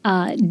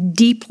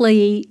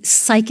deeply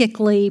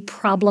psychically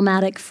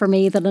problematic for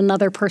me that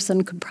another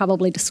person could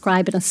probably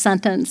describe in a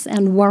sentence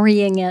and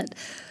worrying it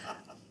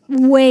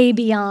way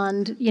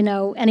beyond,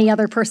 any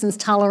other person's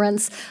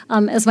tolerance.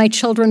 As my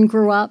children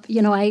grew up,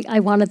 I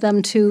wanted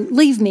them to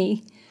leave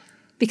me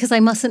because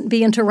I mustn't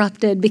be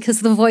interrupted,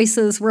 because the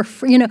voices were,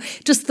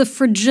 just the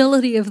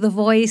fragility of the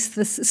voice,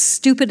 this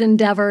stupid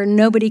endeavor,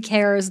 nobody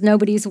cares,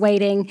 nobody's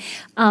waiting,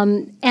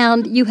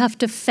 and you have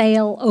to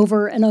fail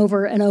over and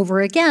over and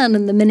over again,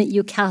 and the minute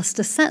you cast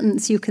a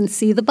sentence, you can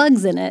see the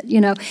bugs in it,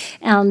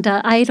 and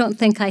I don't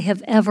think I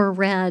have ever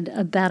read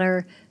a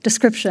better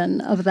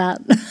description of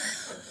that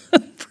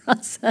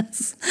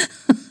process.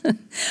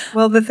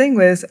 Well, the thing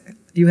was,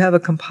 you have a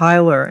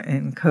compiler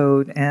in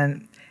code,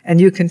 and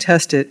you can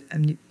test it,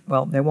 and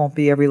well, there won't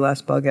be every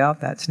last bug out.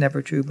 That's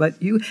never true. But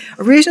you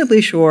are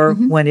reasonably sure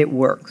when it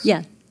works.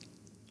 Yeah.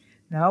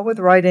 Now with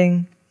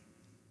writing,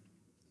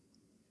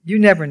 you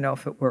never know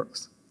if it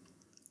works.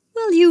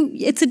 Well,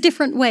 it's a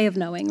different way of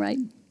knowing, right?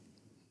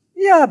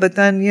 Yeah, but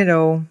then,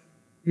 you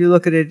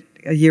look at it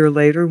a year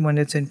later when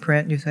it's in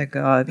print, and you say,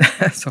 God,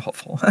 that's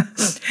awful.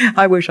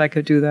 I wish I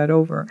could do that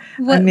over.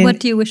 What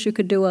do you wish you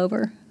could do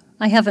over?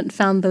 I haven't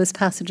found those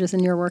passages in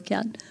your work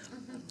yet.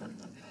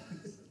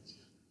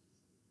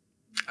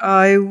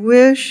 I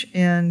wish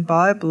in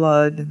By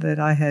Blood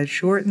that I had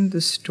shortened the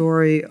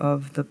story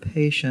of the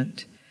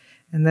patient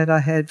and that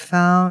I had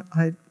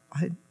I'd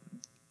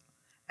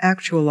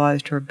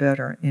actualized her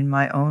better in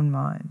my own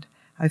mind.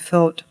 I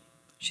felt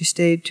she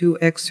stayed too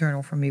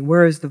external for me,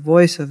 whereas the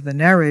voice of the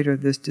narrator,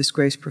 this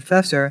disgraced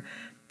professor,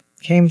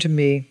 came to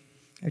me.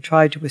 I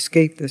tried to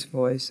escape this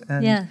voice.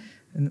 And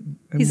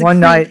He's one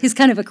night, he's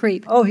kind of a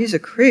creep. Oh, he's a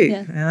creep,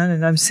 Yeah. man.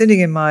 And I'm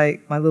sitting in my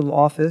little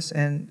office,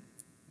 and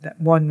that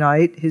one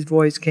night his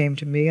voice came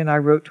to me, and I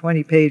wrote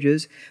 20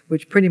 pages,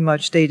 which pretty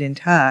much stayed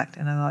intact.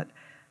 And I thought,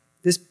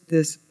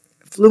 this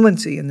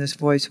fluency in this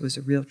voice was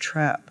a real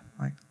trap.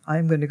 Like,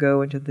 I'm going to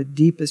go into the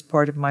deepest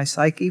part of my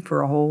psyche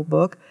for a whole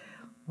book.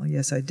 Well,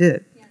 yes, I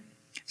did. Yeah.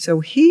 So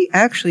he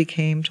actually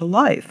came to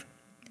life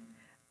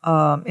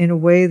in a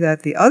way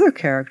that the other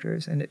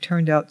characters, and it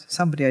turned out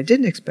somebody I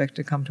didn't expect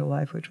to come to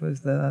life, which was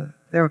the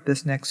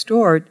therapist next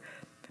door,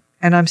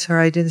 and I'm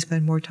sorry I didn't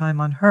spend more time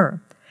on her.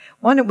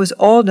 When it was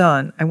all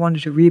done, I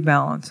wanted to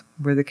rebalance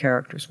where the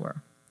characters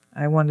were.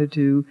 I wanted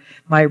to,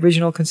 my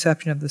original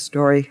conception of the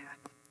story,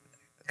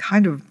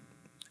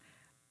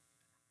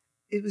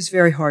 it was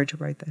very hard to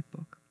write that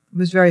book. It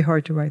was very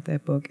hard to write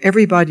that book.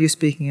 Everybody is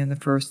speaking in the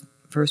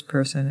first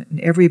person, and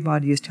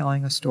everybody is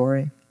telling a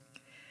story.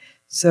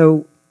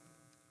 So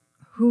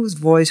whose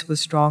voice was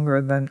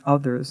stronger than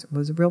others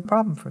was a real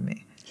problem for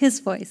me. His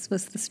voice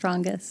was the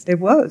strongest. It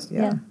was,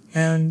 yeah.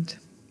 And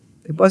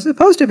it wasn't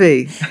supposed to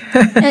be.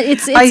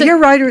 It's I hear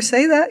writers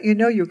say that,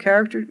 your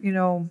character,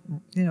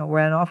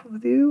 ran off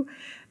with you.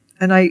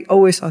 And I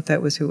always thought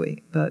that was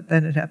hooey, but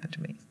then it happened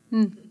to me.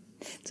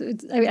 So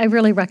I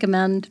really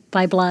recommend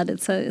By Blood.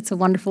 It's a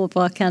wonderful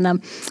book,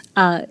 and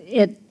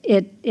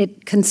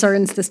it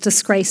concerns this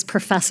disgraced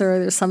professor.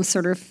 There's some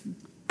sort of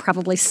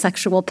probably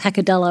sexual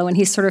peccadillo, and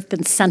he's sort of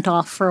been sent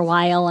off for a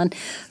while and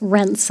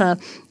rents a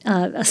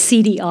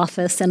seedy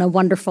office in a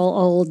wonderful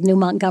old New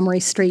Montgomery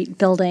Street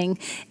building,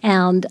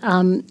 and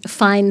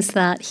finds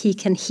that he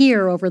can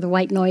hear over the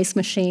white noise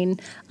machine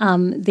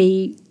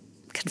the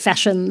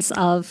confessions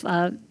of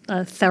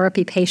a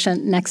therapy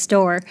patient next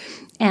door,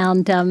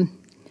 and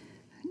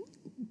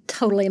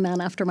totally a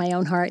man after my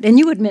own heart. And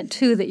you admit,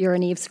 too, that you're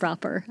an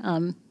eavesdropper.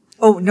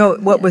 Oh, no,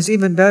 what was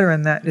even better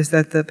in that is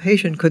that the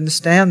patient couldn't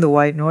stand the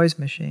white noise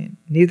machine.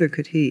 Neither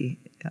could he.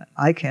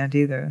 I can't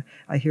either.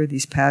 I hear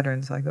these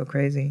patterns, I go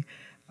crazy.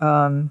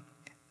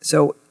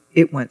 So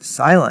it went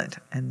silent,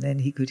 and then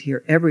he could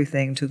hear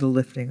everything to the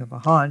lifting of a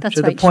haunch,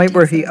 to the point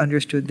where he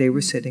understood they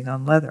were sitting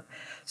on leather.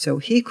 So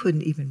he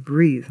couldn't even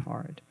breathe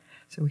hard.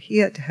 So he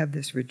had to have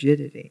this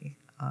rigidity.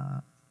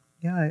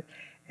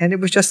 And it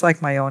was just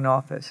like my own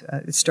office.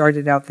 It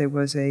started out, there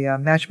was a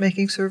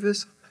matchmaking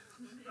service,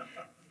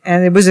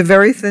 and it was a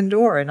very thin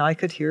door, and I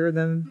could hear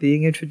them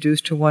being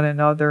introduced to one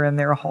another and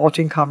their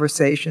halting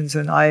conversations,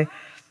 and I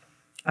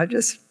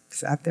just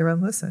sat there and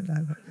listened.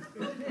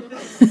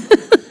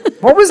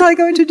 What was I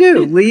going to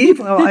do? Leave?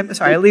 Oh, I'm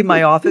sorry, I leave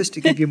my office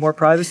to give you more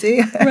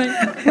privacy.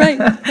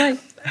 Right.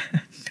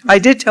 I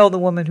did tell the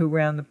woman who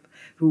ran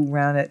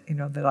it,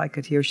 that I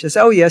could hear. She says,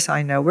 "Oh yes,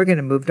 I know. We're going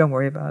to move. Don't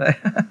worry about it."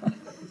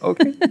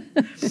 Okay.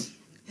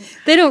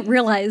 They don't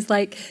realize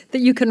that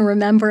you can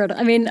remember it.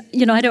 I mean,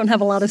 I don't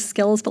have a lot of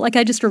skills, but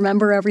I just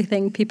remember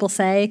everything people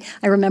say.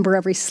 I remember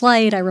every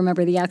slide. I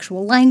remember the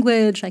actual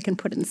language. I can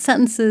put in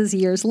sentences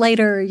years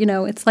later.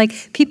 It's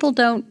like people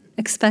don't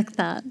expect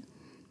that.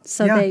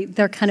 So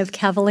they're kind of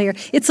cavalier.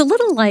 It's a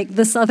little like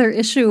this other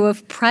issue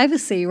of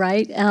privacy,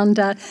 right? And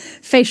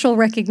facial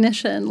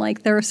recognition.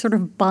 There are sort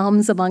of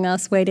bombs among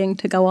us waiting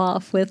to go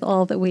off with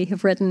all that we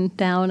have written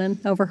down and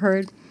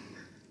overheard.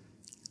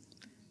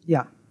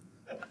 Yeah.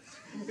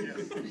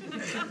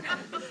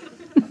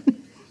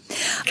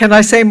 Can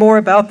I say more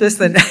about this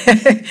than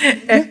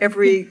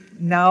every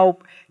now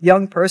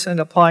young person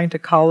applying to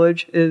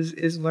college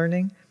is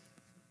learning?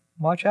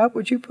 Watch out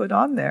what you put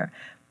on there.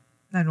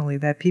 Not only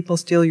that, people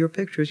steal your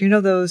pictures. You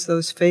know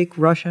those fake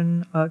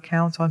Russian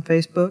accounts on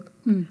Facebook?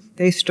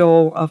 They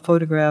stole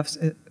photographs,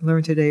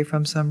 learned today,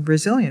 from some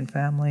Brazilian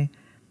family.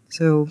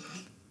 So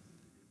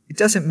it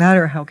doesn't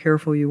matter how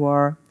careful you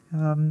are.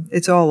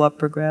 It's all up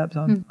for grabs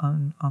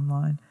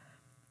online.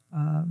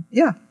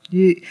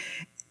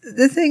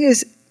 The thing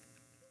is,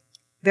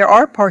 there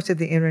are parts of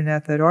the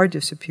internet that are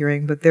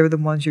disappearing, but they're the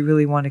ones you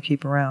really want to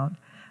keep around.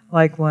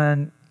 Like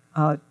when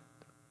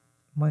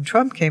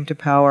Trump came to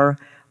power,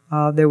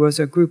 there was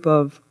a group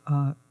of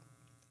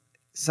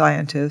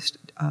scientists,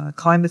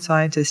 climate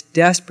scientists,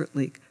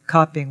 desperately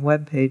copying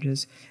web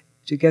pages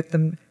to get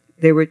them.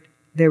 They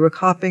were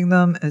copying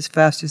them as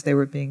fast as they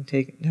were being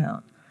taken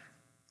down.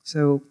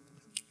 So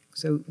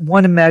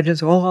one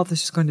imagines, all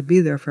this is going to be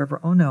there forever.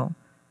 Oh no,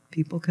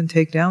 people can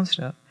take down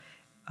stuff.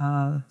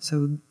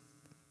 So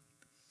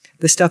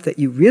the stuff that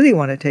you really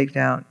want to take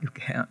down, you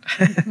can't.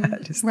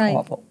 It's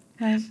awful.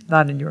 Right.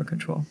 Not in your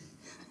control.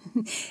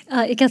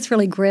 It gets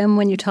really grim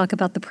when you talk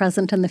about the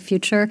present and the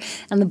future,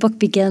 and the book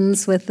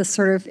begins with this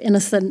sort of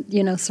innocent,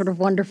 sort of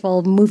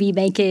wonderful movie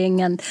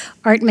making and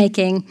art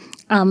making.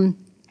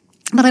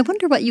 But I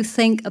wonder what you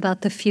think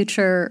about the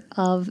future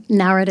of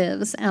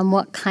narratives and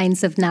what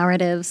kinds of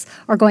narratives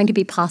are going to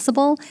be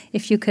possible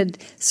if you could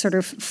sort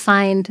of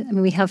find,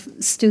 we have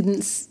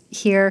students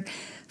here,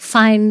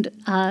 find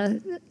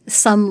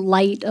some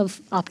light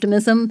of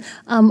optimism,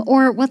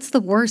 or what's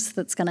the worst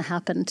that's going to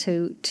happen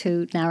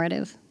to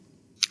narrative?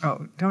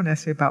 Oh, don't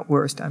ask me about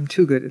worst. I'm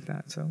too good at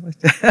that, so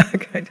let's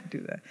kind of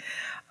do that.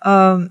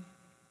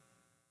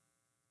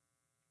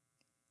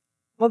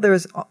 Well,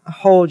 there's a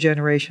whole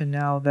generation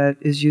now that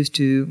is used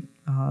to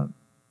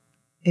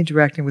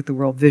interacting with the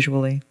world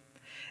visually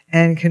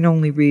and can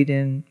only read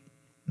in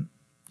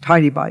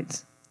tiny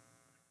bites.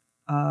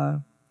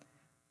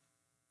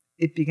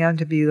 It began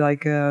to be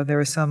like there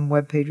are some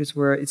web pages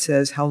where it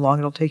says how long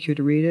it'll take you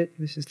to read it.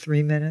 This is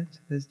 3 minutes.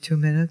 This is 2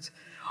 minutes.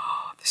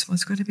 Oh, this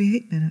one's going to be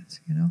 8 minutes,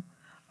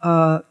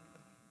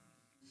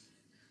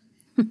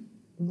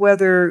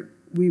 Whether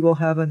we will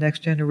have a next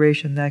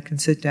generation that can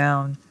sit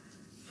down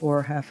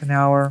for half an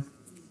hour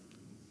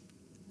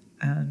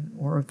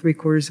or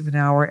 3/4 of an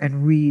hour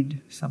and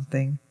read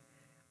something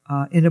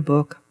in a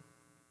book,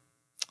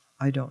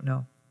 I don't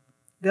know.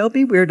 There'll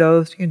be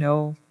weirdos,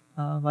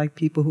 like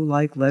people who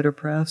like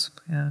letterpress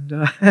and,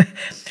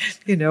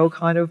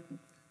 kind of.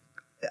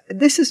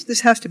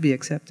 This has to be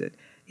accepted,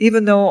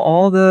 even though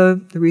all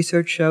the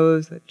research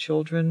shows that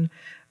children,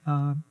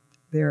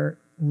 their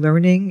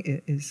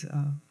learning is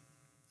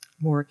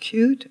more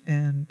acute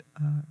and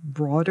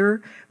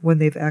broader when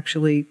they've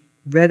actually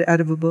read out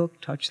of a book,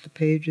 touched the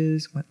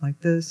pages, went like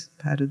this,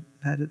 patted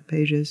the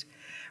pages,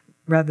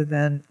 rather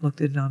than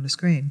looked at it on the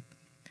screen.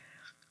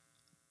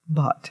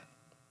 But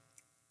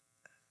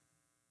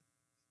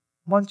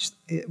once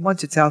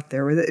it's out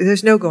there,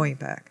 there's no going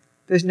back.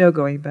 There's no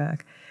going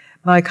back.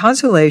 My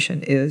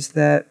consolation is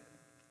that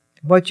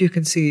what you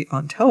can see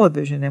on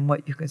television and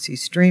what you can see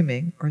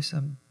streaming are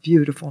some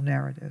beautiful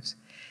narratives.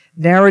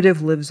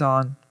 Narrative lives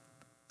on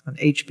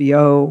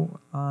HBO,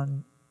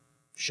 on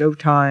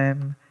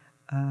Showtime,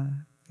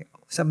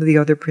 some of the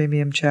other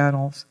premium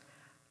channels.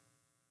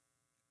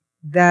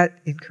 That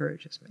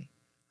encourages me.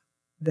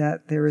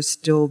 that there is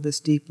still this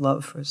deep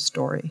love for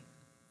story.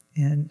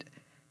 And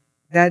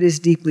that is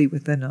deeply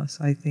within us.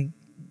 I think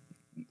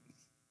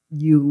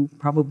you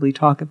probably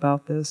talk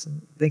about this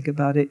and think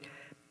about it.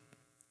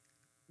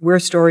 We're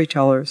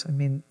storytellers. I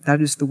mean, that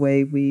is the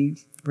way we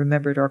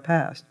remembered our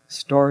past.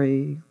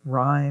 Story,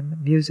 rhyme,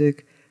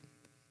 music.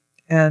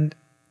 And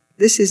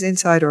this is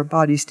inside our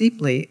bodies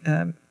deeply.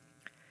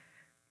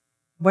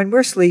 When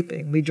we're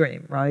sleeping, we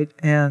dream, right?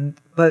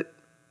 But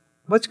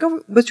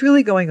what's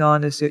really going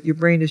on is that your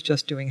brain is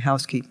just doing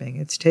housekeeping.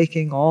 It's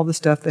taking all the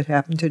stuff that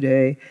happened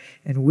today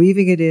and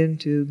weaving it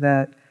into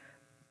that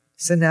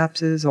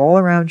synapses all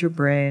around your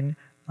brain.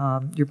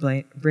 Your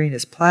brain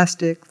is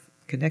plastic.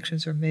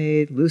 Connections are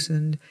made,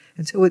 loosened,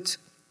 and so it's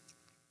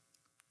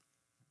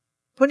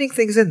putting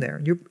things in there.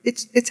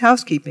 It's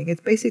housekeeping. It's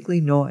basically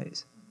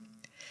noise.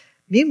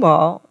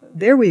 Meanwhile,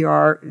 there we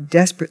are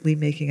desperately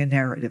making a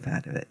narrative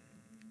out of it,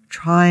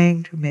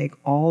 trying to make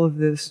all of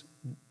this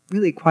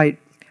really quite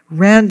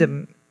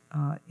random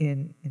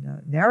in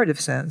a narrative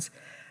sense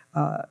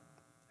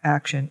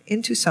action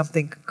into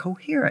something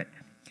coherent.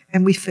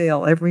 And we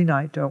fail every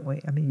night, don't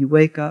we? I mean, you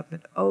wake up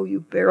and, oh,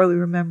 you barely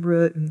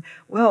remember it. And,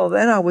 well,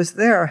 then I was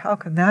there. How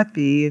can that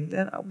be? And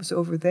then I was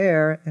over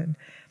there. The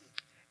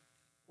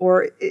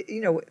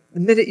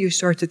minute you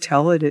start to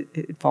tell it,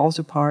 it falls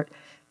apart.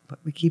 But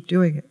we keep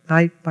doing it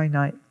night by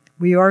night.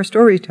 We are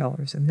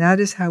storytellers, and that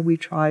is how we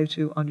try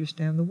to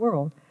understand the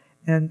world.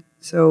 And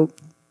so,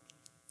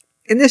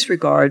 in this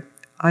regard,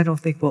 I don't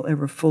think we'll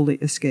ever fully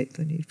escape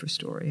the need for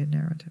story and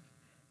narrative.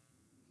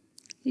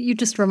 You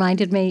just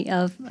reminded me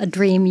of a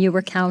dream you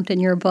recount in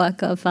your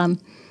book of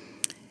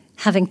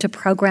having to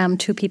program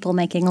two people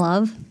making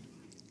love.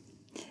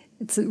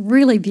 It's a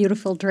really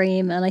beautiful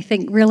dream, and I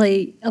think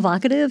really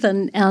evocative,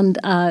 and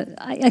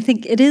I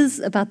think it is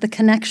about the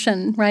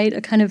connection, right? A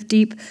kind of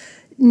deep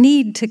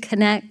need to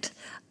connect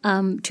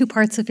two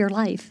parts of your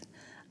life.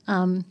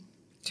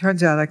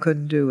 Turns out I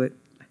couldn't do it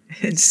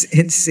in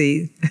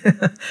C.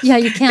 Yeah,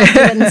 you can't do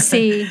it in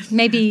C.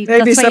 Maybe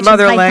some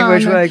other Python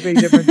language might be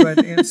different,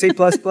 but C++,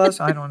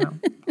 I don't know.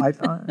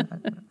 Python,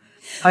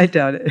 I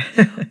doubt it.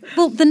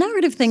 Well, the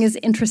narrative thing is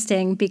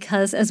interesting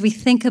because as we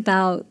think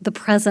about the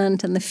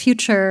present and the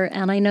future,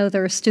 and I know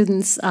there are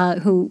students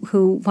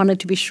who wanted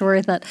to be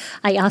sure that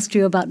I asked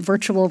you about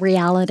virtual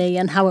reality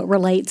and how it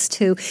relates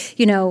to,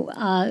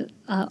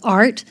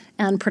 art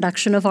and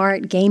production of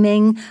art,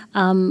 gaming.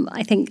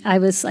 I think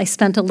I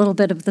spent a little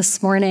bit of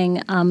this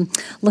morning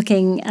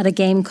looking at a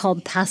game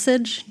called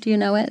Passage. Do you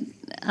know it?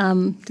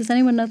 Does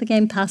anyone know the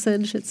game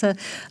Passage? It's a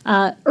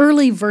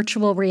early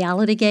virtual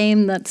reality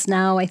game that's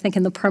now, I think,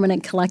 in the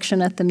permanent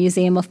collection at the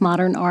Museum of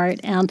Modern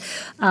Art. And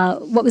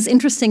what was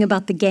interesting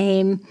about the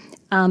game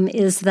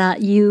is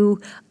that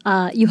you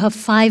have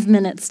 5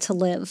 minutes to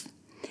live.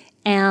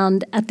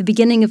 And at the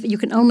beginning you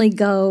can only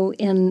go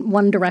in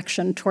one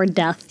direction toward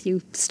death.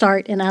 You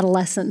start in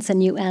adolescence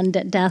and you end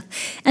at death.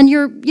 And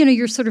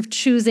you're sort of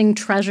choosing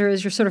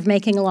treasures. You're sort of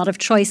making a lot of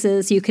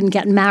choices. You can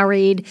get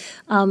married.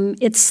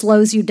 It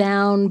slows you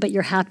down, but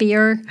you're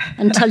happier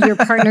until your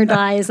partner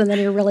dies, and then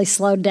you're really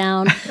slowed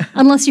down.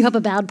 Unless you have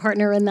a bad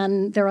partner, and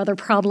then there are other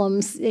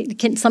problems.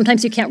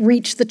 Sometimes you can't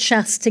reach the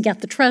chest to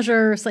get the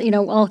treasure. So,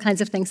 all kinds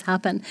of things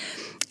happen.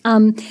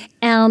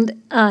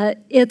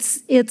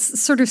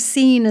 It's sort of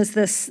seen as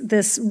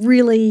this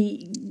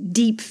really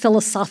deep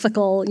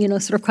philosophical,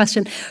 sort of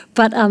question,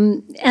 but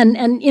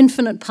and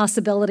infinite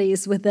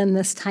possibilities within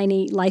this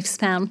tiny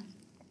lifespan.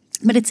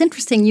 But it's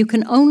interesting. You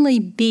can only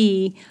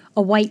be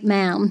a white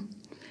man,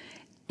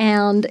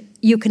 and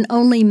you can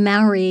only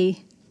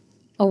marry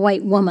a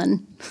white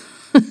woman.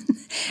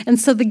 And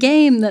so the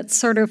game that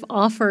sort of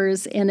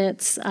offers in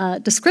its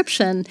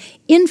description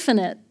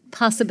infinite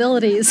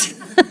possibilities.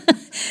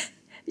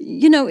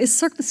 Is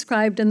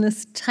circumscribed in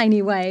this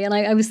tiny way. And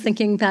I was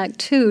thinking back,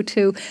 too,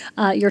 to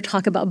your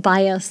talk about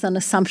bias and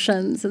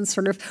assumptions and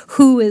sort of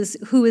who is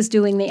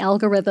doing the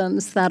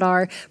algorithms that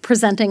are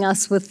presenting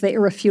us with the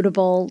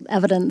irrefutable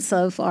evidence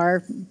of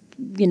our,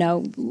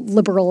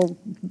 liberal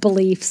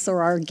beliefs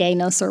or our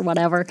gayness or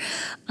whatever.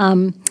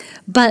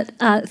 But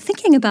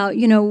thinking about,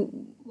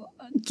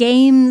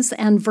 games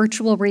and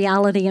virtual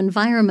reality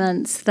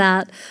environments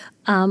that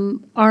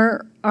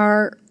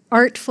are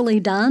artfully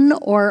done,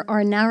 or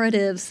are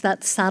narratives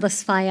that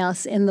satisfy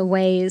us in the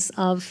ways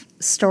of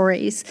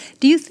stories.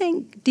 Do you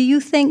think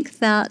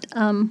that,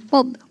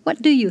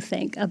 what do you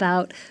think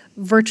about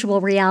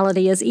virtual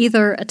reality as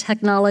either a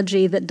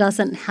technology that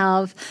doesn't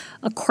have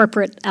a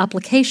corporate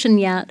application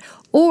yet,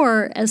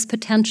 or as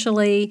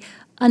potentially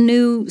a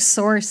new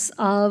source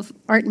of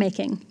art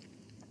making?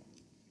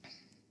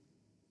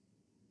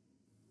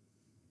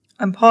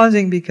 I'm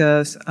pausing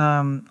because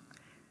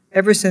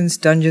ever since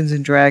Dungeons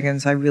and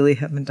Dragons, I really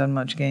haven't done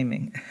much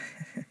gaming.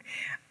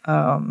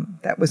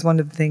 That was one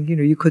of the things,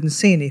 you couldn't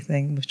see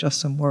anything with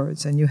just some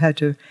words, and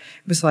it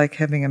was like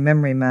having a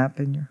memory map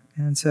in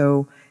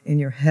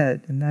your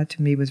head, and that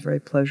to me was very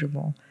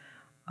pleasurable.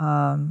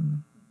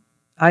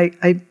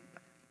 I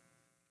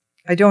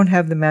don't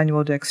have the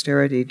manual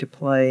dexterity to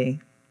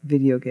play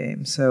video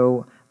games,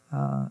 so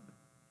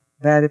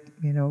bad at,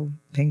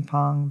 ping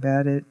pong,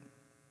 bad at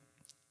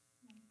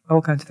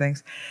all kinds of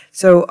things.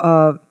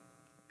 So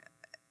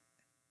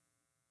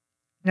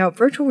now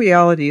virtual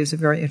reality is a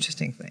very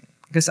interesting thing,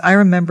 because I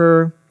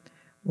remember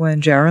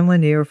when Jaron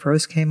Lanier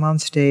first came on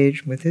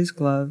stage with his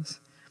gloves.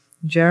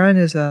 Jaron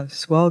is a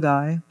swell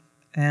guy,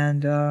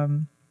 and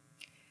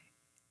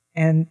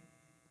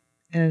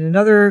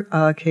another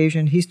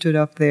occasion he stood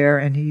up there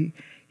and he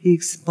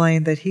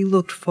explained that he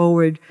looked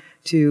forward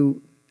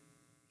to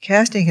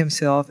casting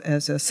himself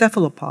as a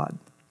cephalopod,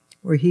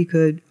 where he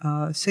could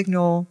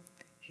signal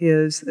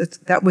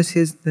that was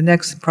the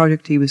next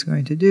project he was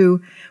going to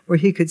do, where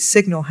he could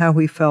signal how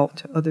he felt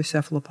to other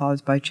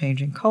cephalopods by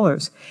changing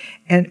colors.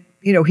 And,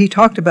 he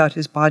talked about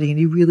his body, and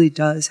he really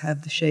does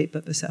have the shape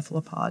of a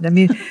cephalopod. I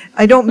mean,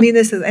 I don't mean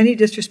this with any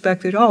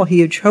disrespect at all. He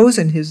had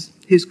chosen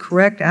his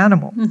correct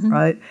animal,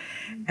 right?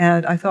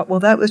 And I thought, well,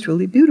 that was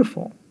really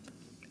beautiful.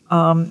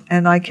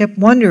 And I kept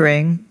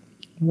wondering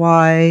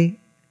why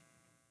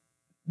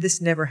this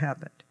never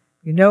happened.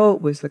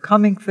 It was the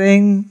coming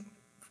thing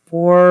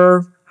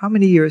for how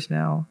many years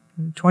now?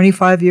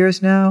 25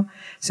 years now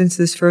since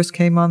this first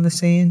came on the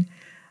scene.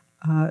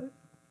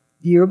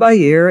 Year by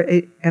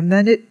year, and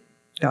then it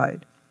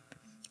died.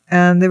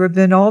 And there have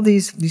been all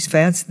this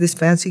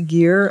fancy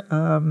gear.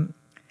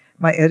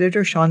 My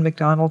editor, Sean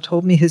McDonald,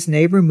 told me his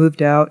neighbor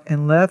moved out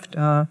and left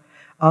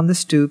on the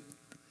stoop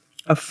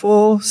a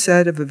full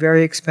set of a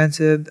very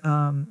expensive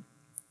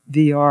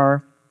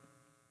VR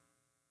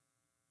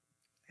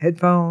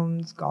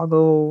headphones,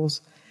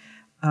 goggles,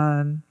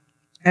 and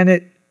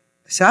it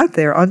sat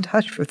there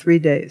untouched for 3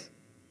 days.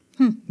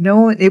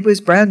 No one, it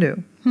was brand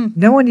new.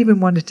 No one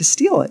even wanted to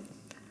steal it.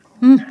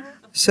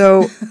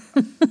 So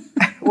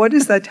what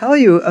does that tell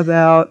you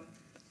about,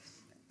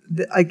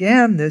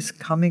 again, this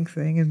coming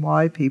thing and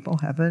why people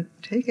haven't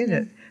taken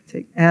it?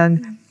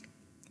 And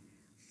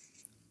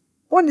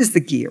one is the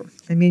gear.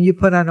 I mean, you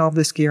put on all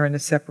this gear and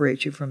it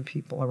separates you from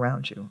people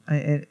around you.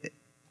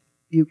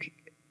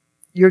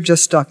 You're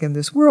just stuck in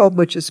this world,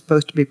 which is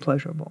supposed to be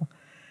pleasurable.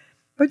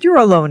 But you're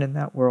alone in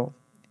that world.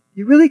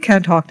 You really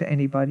can't talk to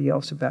anybody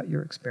else about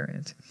your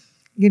experience.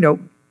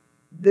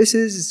 This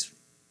is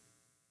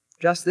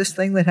just this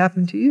thing that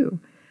happened to you.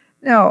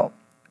 Now,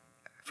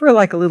 for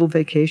like a little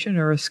vacation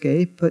or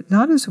escape, but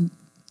not as...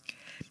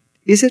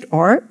 Is it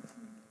art?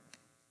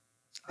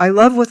 I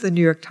love what the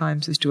New York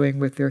Times is doing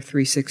with their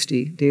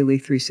 360, daily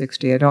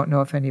 360. I don't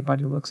know if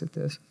anybody looks at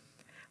this.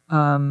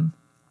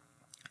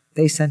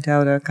 They sent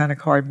out a kind of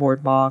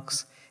cardboard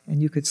box,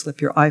 and you could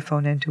slip your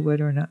iPhone into it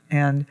or not.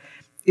 And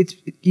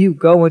you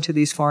go into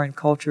these foreign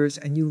cultures,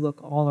 and you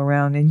look all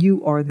around, and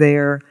you are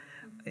there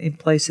in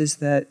places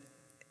that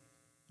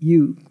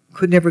you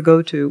could never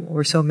go to,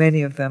 or so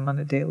many of them on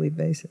a daily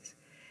basis.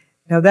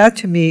 Now that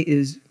to me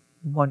is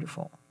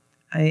wonderful.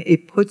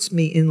 It puts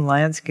me in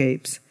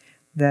landscapes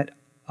that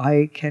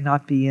I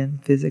cannot be in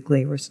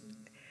physically, or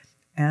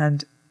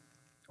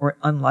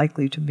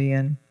unlikely to be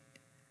in.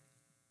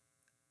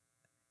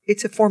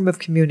 It's a form of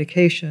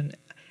communication.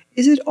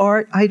 Is it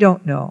art? I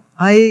don't know.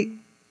 I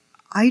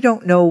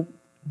don't know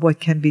what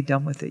can be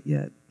done with it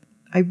yet.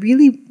 I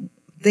really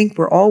think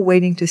we're all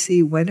waiting to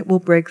see when it will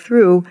break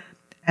through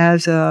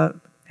as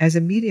a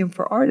medium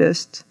for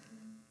artists,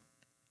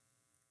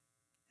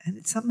 and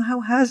it somehow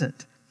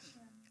hasn't.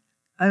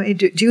 I mean,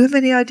 do you have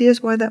any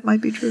ideas why that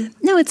might be true?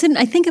 No, I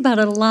think about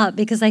it a lot,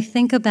 because I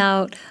think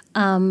about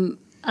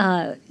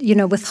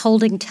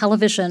withholding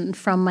television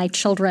from my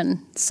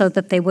children so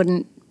that they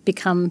wouldn't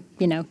become,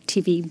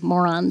 TV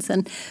morons.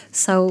 And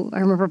so I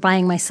remember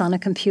buying my son a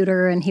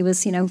computer, and he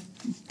was,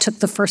 took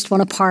the first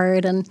one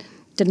apart and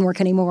didn't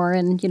work anymore,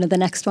 and the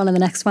next one and the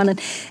next one, and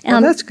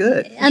that's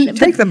good.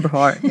 Take them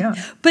apart, yeah.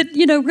 But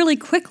really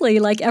quickly,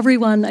 like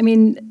everyone, I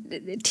mean,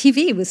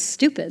 TV was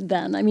stupid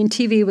then. I mean,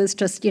 TV was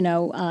just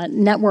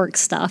network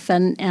stuff,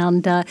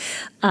 and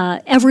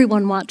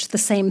everyone watched the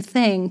same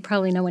thing.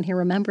 Probably no one here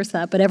remembers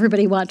that, but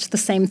everybody watched the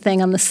same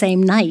thing on the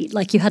same night.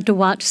 Like, you had to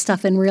watch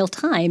stuff in real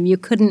time. You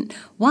couldn't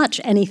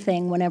watch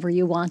anything whenever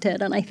you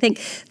wanted. And I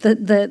think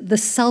the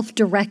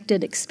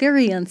self-directed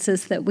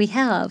experiences that we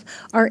have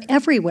are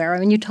everywhere. I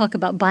mean, you talk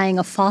about buying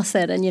a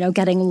faucet and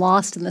getting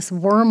lost in this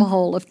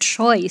wormhole of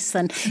choice,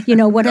 and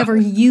whatever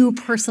you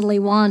personally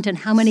want, and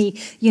how many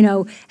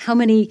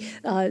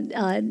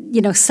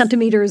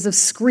centimeters of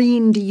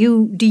screen do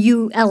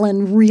you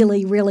Ellen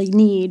really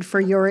need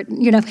for your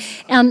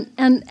and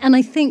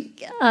I think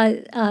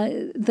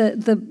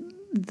the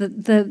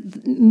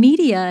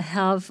media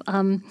have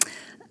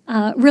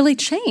really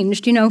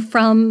changed,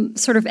 from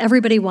sort of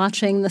everybody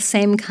watching the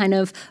same kind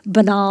of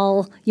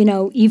banal,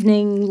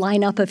 evening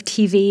lineup of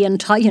TV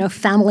and,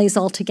 families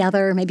all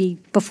together, maybe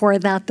before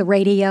that, the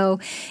radio,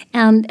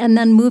 and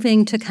then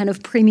moving to kind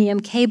of premium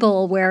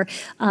cable, where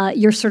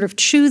you're sort of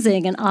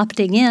choosing and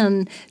opting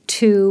in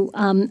to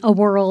a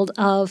world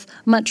of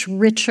much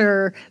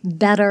richer,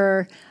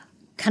 better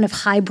kind of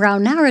highbrow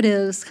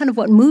narratives, kind of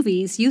what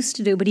movies used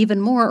to do, but even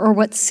more, or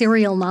what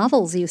serial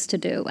novels used to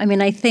do. I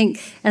mean, I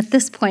think at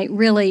this point,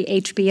 really,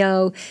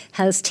 HBO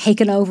has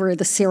taken over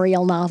the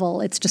serial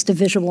novel. It's just a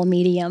visual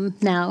medium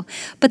now.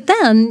 But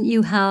then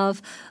you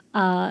have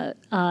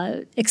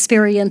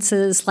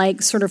experiences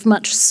like sort of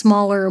much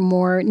smaller,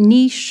 more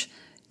niche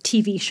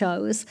TV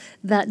shows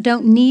that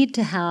don't need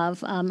to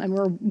have, and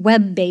we're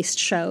web-based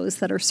shows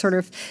that are sort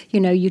of,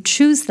 you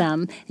choose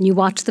them and you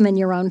watch them in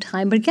your own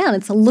time. But again,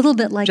 it's a little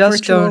bit like Just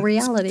virtual don't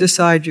reality.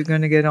 Decide you're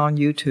going to get on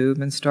YouTube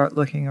and start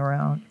looking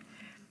around.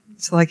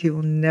 It's like you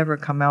will never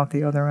come out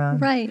the other end.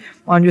 Right.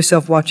 Find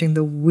yourself watching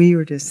the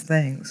weirdest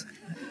things.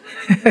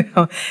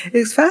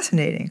 It's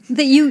fascinating.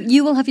 That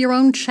you will have your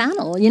own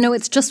channel.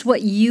 It's just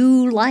what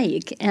you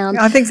like. And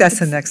I think that's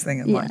the next thing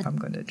in life I'm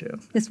going to do.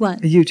 Is what?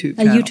 A YouTube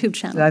channel. A YouTube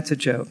channel. That's a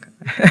joke.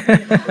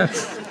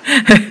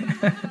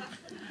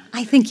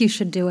 I think you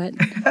should do it.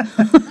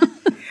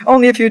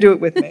 Only if you do it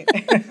with me.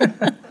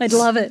 I'd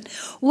love it.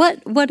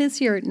 What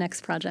is your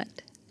next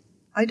project?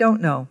 I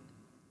don't know.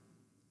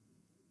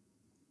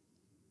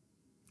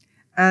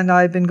 And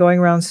I've been going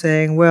around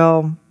saying,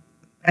 well,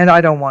 and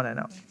I don't want to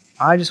know.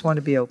 I just want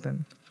to be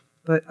open.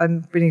 But I'm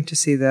beginning to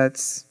see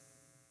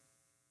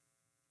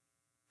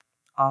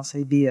I'll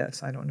say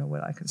BS. I don't know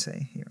what I can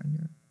say here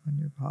on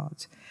your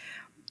pods.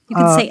 You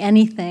can say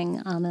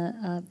anything on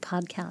a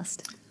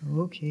podcast.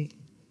 Okay.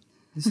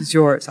 This is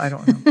yours. I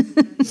don't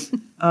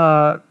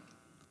know.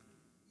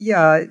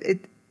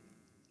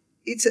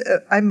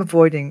 I'm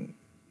avoiding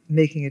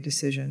making a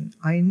decision.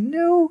 I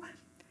know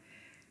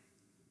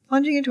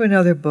plunging into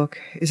another book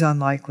is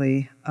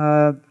unlikely.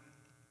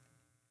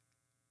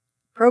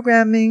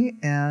 Programming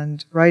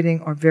and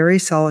writing are very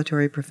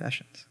solitary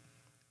professions.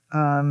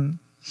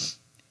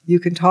 You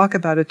can talk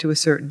about it to a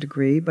certain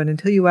degree, but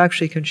until you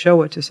actually can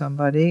show it to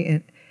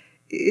somebody,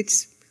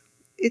 it's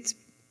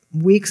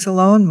weeks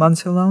alone,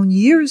 months alone,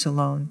 years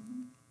alone,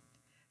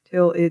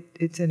 till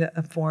it's in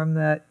a form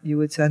that you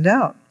would send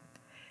out.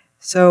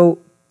 So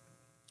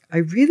I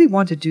really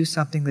want to do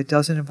something that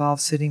doesn't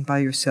involve sitting by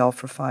yourself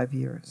for 5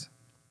 years.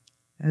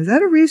 Is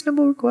that a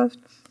reasonable request?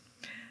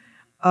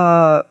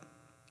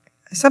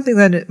 Something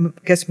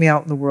that gets me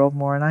out in the world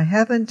more, and I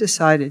haven't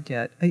decided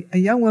yet. A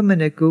young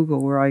woman at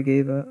Google, where I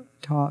gave a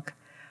talk,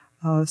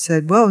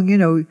 said, well,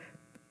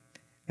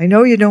 I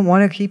know you don't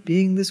want to keep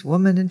being this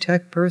woman in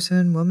tech,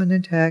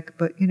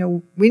 but,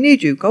 we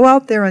need you. Go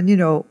out there and,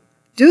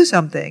 do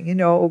something,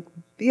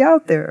 be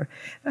out there.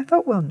 And I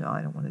thought, well, no,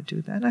 I don't want to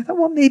do that. And I thought,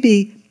 well,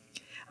 maybe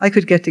I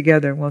could get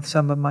together with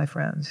some of my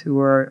friends who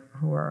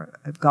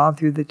have gone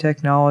through the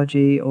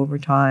technology over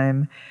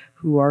time,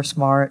 who are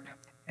smart,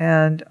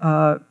 and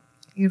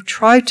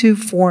try to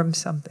form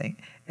something,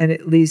 and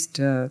at least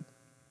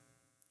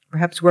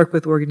perhaps work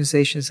with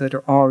organizations that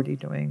are already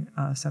doing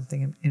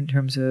something in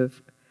terms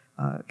of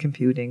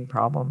computing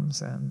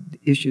problems and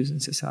issues in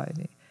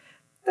society.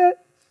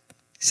 That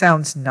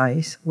sounds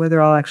nice.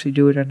 Whether I'll actually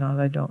do it or not,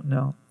 I don't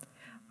know.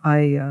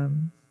 I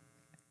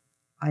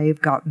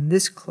have gotten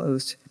this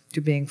close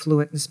to being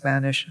fluent in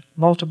Spanish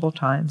multiple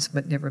times,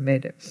 but never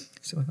made it.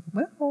 So I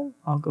thought, well,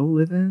 I'll go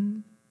live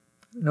in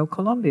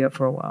Colombia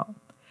for a while.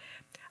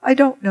 I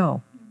don't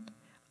know.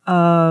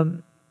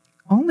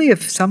 Only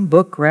if some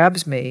book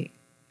grabs me,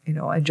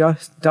 and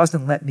just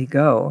doesn't let me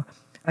go.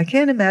 I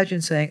can't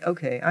imagine saying,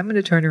 okay, I'm going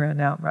to turn around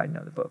now and write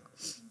another book.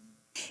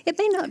 It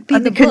may not be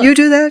the book. Can you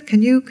do that?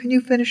 Can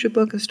you finish a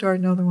book and start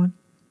another one?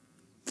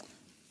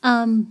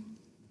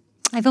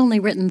 I've only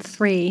written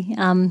 3,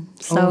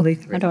 so only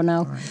 3. I don't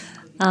know.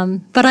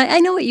 Right. But I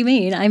know what you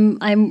mean.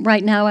 I'm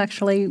right now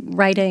actually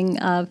writing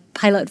a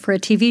pilot for a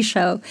TV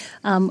show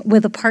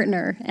with a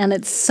partner, and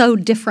it's so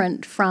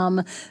different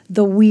from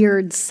the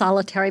weird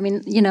solitary. I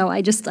mean,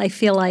 I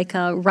feel like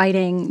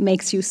writing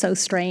makes you so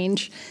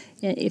strange.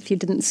 If you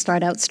didn't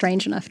start out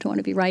strange enough to want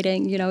to be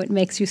writing, it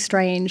makes you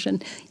strange,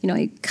 and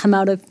you come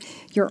out of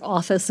your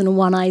office and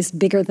one eye's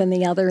bigger than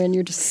the other, and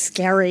you're just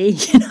scary,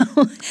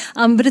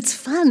 But it's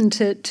fun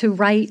to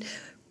write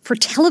for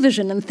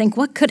television and think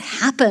what could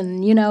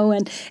happen,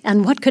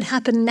 and what could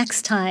happen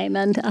next time.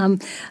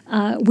 And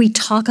we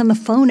talk on the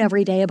phone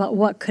every day about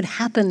what could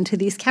happen to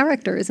these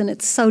characters, and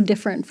it's so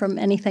different from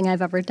anything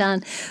I've ever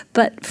done.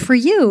 But for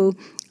you,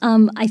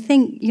 I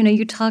think,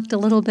 you talked a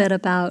little bit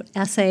about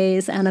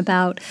essays and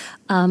about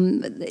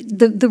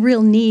the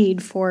real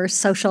need for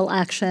social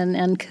action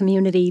and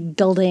community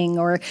building,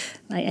 or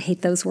I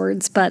hate those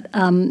words, but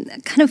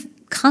kind of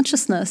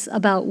consciousness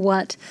about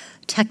what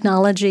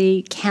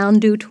technology can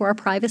do to our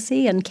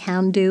privacy and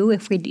can do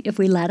if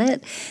we let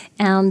it.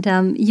 And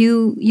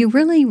you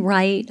really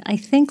write, I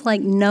think,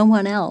 like no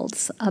one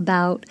else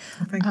about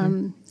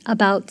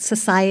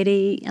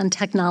society and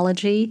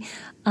technology.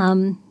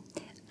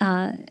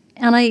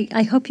 And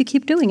I hope you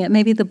keep doing it.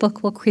 Maybe the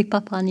book will creep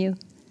up on you.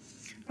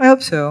 I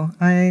hope so.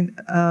 I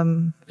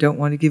don't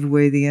want to give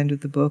away the end of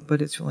the book,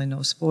 but it's really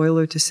no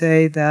spoiler to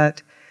say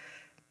that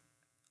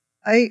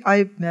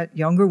I've met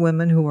younger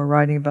women who are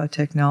writing about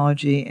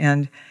technology,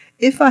 and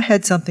if I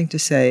had something to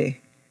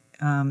say,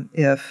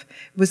 it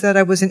was that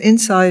I was an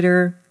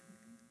insider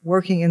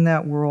working in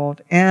that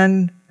world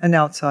and an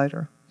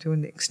outsider to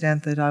an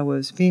extent that I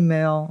was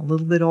female, a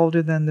little bit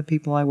older than the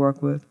people I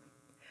work with.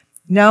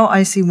 Now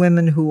I see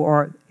women who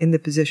are in the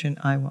position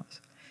I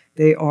was.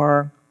 They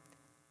are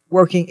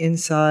working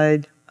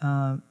inside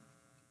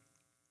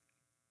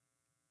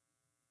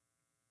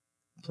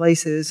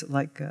places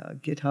like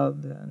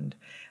GitHub and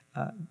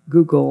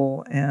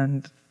Google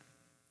and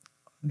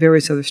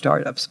various other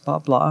startups, blah,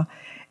 blah.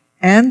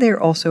 And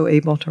they're also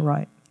able to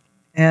write.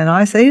 And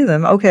I say to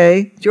them,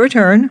 okay, it's your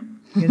turn,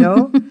 you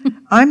know.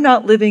 I'm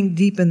not living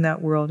deep in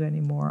that world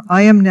anymore.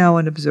 I am now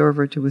an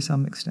observer to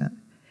some extent.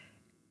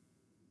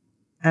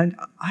 And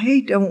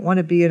I don't want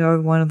to be another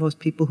one of those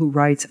people who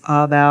writes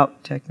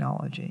about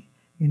technology.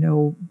 You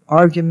know,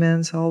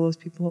 arguments, all those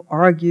people who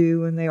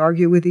argue, and they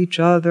argue with each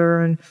other.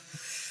 And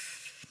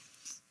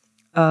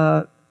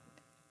I'm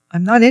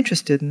not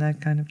interested in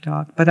that kind of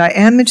talk. But I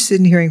am interested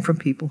in hearing from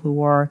people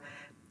who are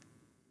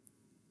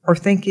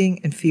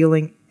thinking and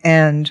feeling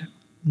and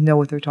know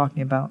what they're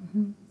talking about.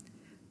 Mm-hmm.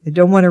 I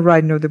don't want to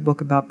write another book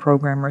about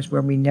programmers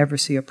where we never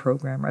see a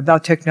programmer,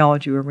 about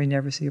technology where we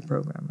never see a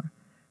programmer.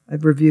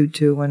 I've reviewed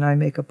two, and I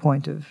make a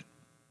point of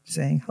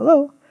saying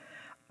hello.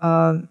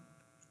 I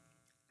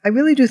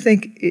really do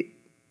think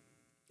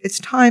it's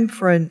time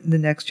for the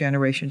next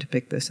generation to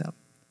pick this up.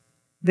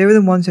 They're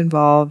the ones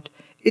involved.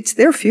 It's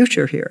their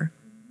future here.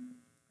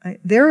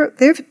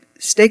 They've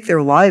staked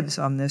their lives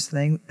on this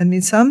thing. I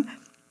mean, some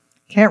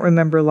can't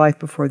remember life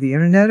before the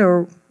internet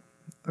or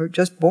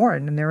just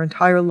born in their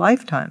entire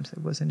lifetimes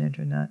there was an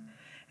internet.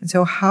 And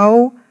so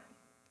how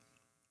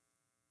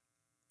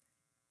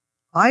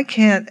I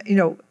can't, you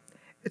know,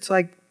 it's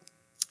like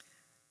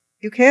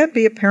you can't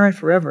be a parent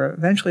forever.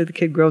 Eventually the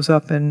kid grows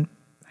up and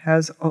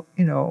has,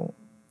 you know,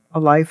 a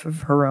life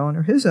of her own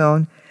or his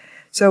own.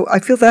 So I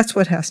feel that's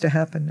what has to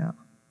happen now.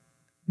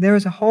 There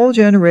is a whole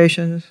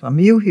generation, some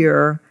of you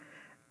here,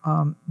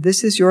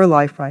 this is your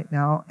life right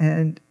now,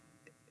 and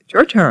it's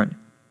your turn.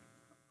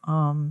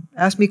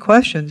 Ask me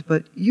questions,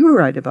 but you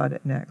write about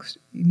it next.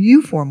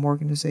 You form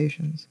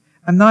organizations.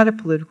 I'm not a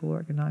political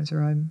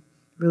organizer. I'm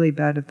really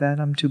bad at that.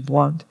 I'm too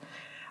blunt.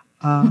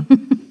 But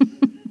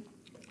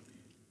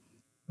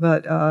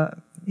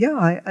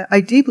yeah, I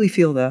deeply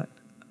feel that.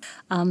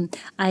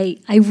 I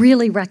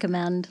really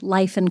recommend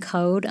Life in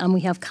Code.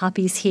 We have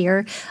copies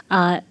here.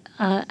 I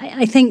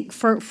think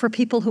for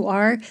people who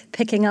are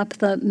picking up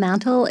the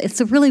mantle,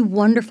 it's a really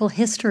wonderful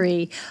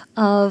history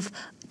of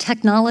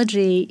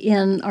technology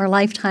in our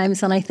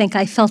lifetimes, and I think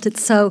I felt it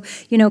so,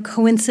 you know,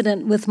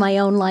 coincident with my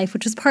own life,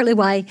 which is partly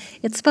why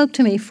it spoke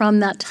to me from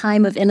that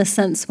time of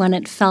innocence when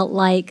it felt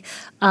like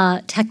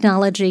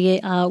technology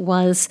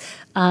was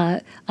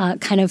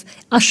kind of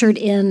ushered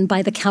in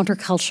by the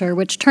counterculture,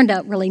 which turned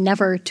out really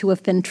never to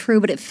have been true,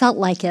 but it felt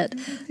like it.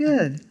 It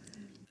did.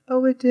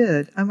 Oh, it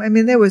did. I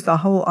mean, there was the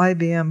whole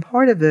IBM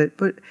part of it,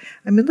 but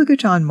I mean, look at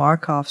John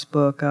Markoff's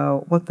book,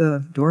 What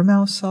the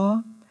Dormouse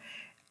Saw.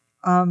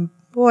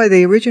 Boy,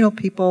 the original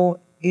people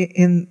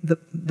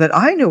that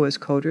I knew as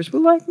coders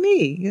were like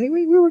me.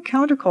 We were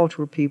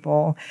countercultural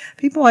people.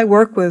 People I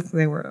work with,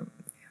 they were a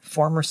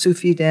former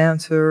Sufi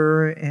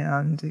dancer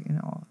and, you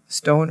know,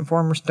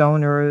 former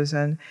stoners.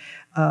 And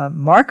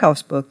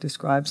Markoff's book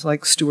describes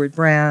like Stuart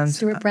Brand.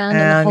 Stuart Brand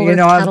and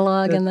the Whole Earth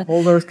Catalog. And the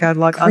Whole Earth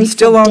Catalog. I'm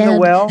still on the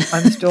well.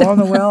 I'm still on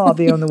the well. I'll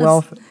be on the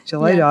well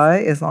till I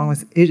die, as long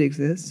as it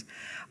exists.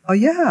 Oh,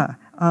 yeah.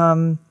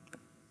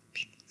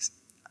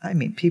 I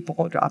mean,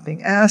 people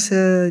dropping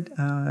acid,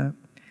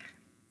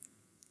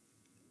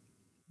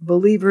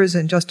 believers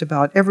in just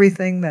about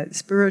everything that's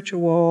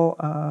spiritual,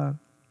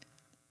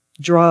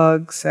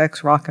 drugs,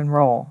 sex, rock and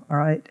roll, all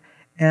right?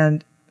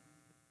 And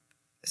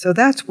so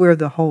that's where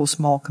the whole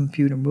small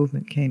computer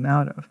movement came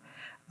out of.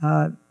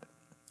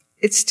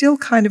 It's still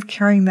kind of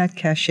carrying that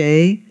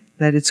cachet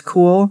that it's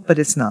cool, but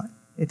it's not.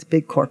 It's a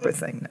big corporate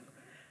thing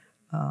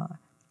now.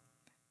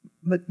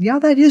 But yeah,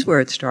 that is where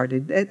it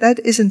started. That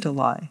isn't a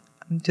lie.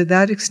 To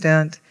that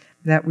extent,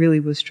 that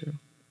really was true.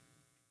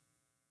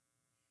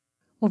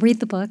 Well, read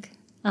the book.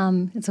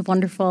 It's a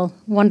wonderful,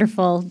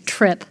 wonderful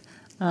trip,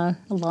 a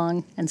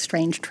long and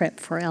strange trip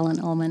for Ellen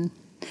Ullman.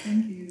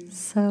 Thank you.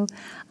 So,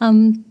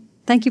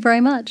 thank you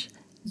very much.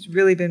 It's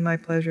really been my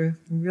pleasure.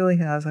 It really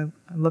has. I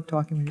love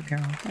talking with you,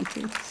 Carol. Thank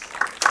you.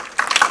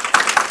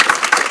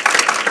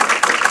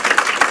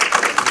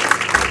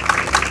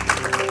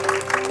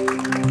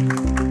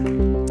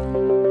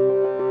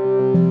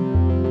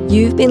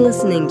 You've been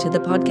listening to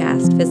the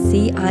podcast for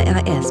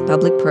CIIS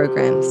Public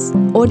Programs.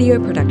 Audio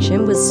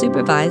production was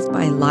supervised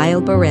by Lyle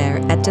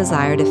Barrere at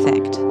Desired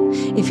Effect.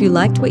 If you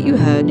liked what you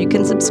heard, you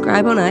can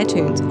subscribe on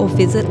iTunes or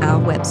visit our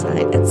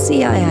website at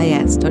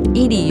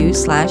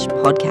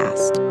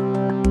ciis.edu/podcast.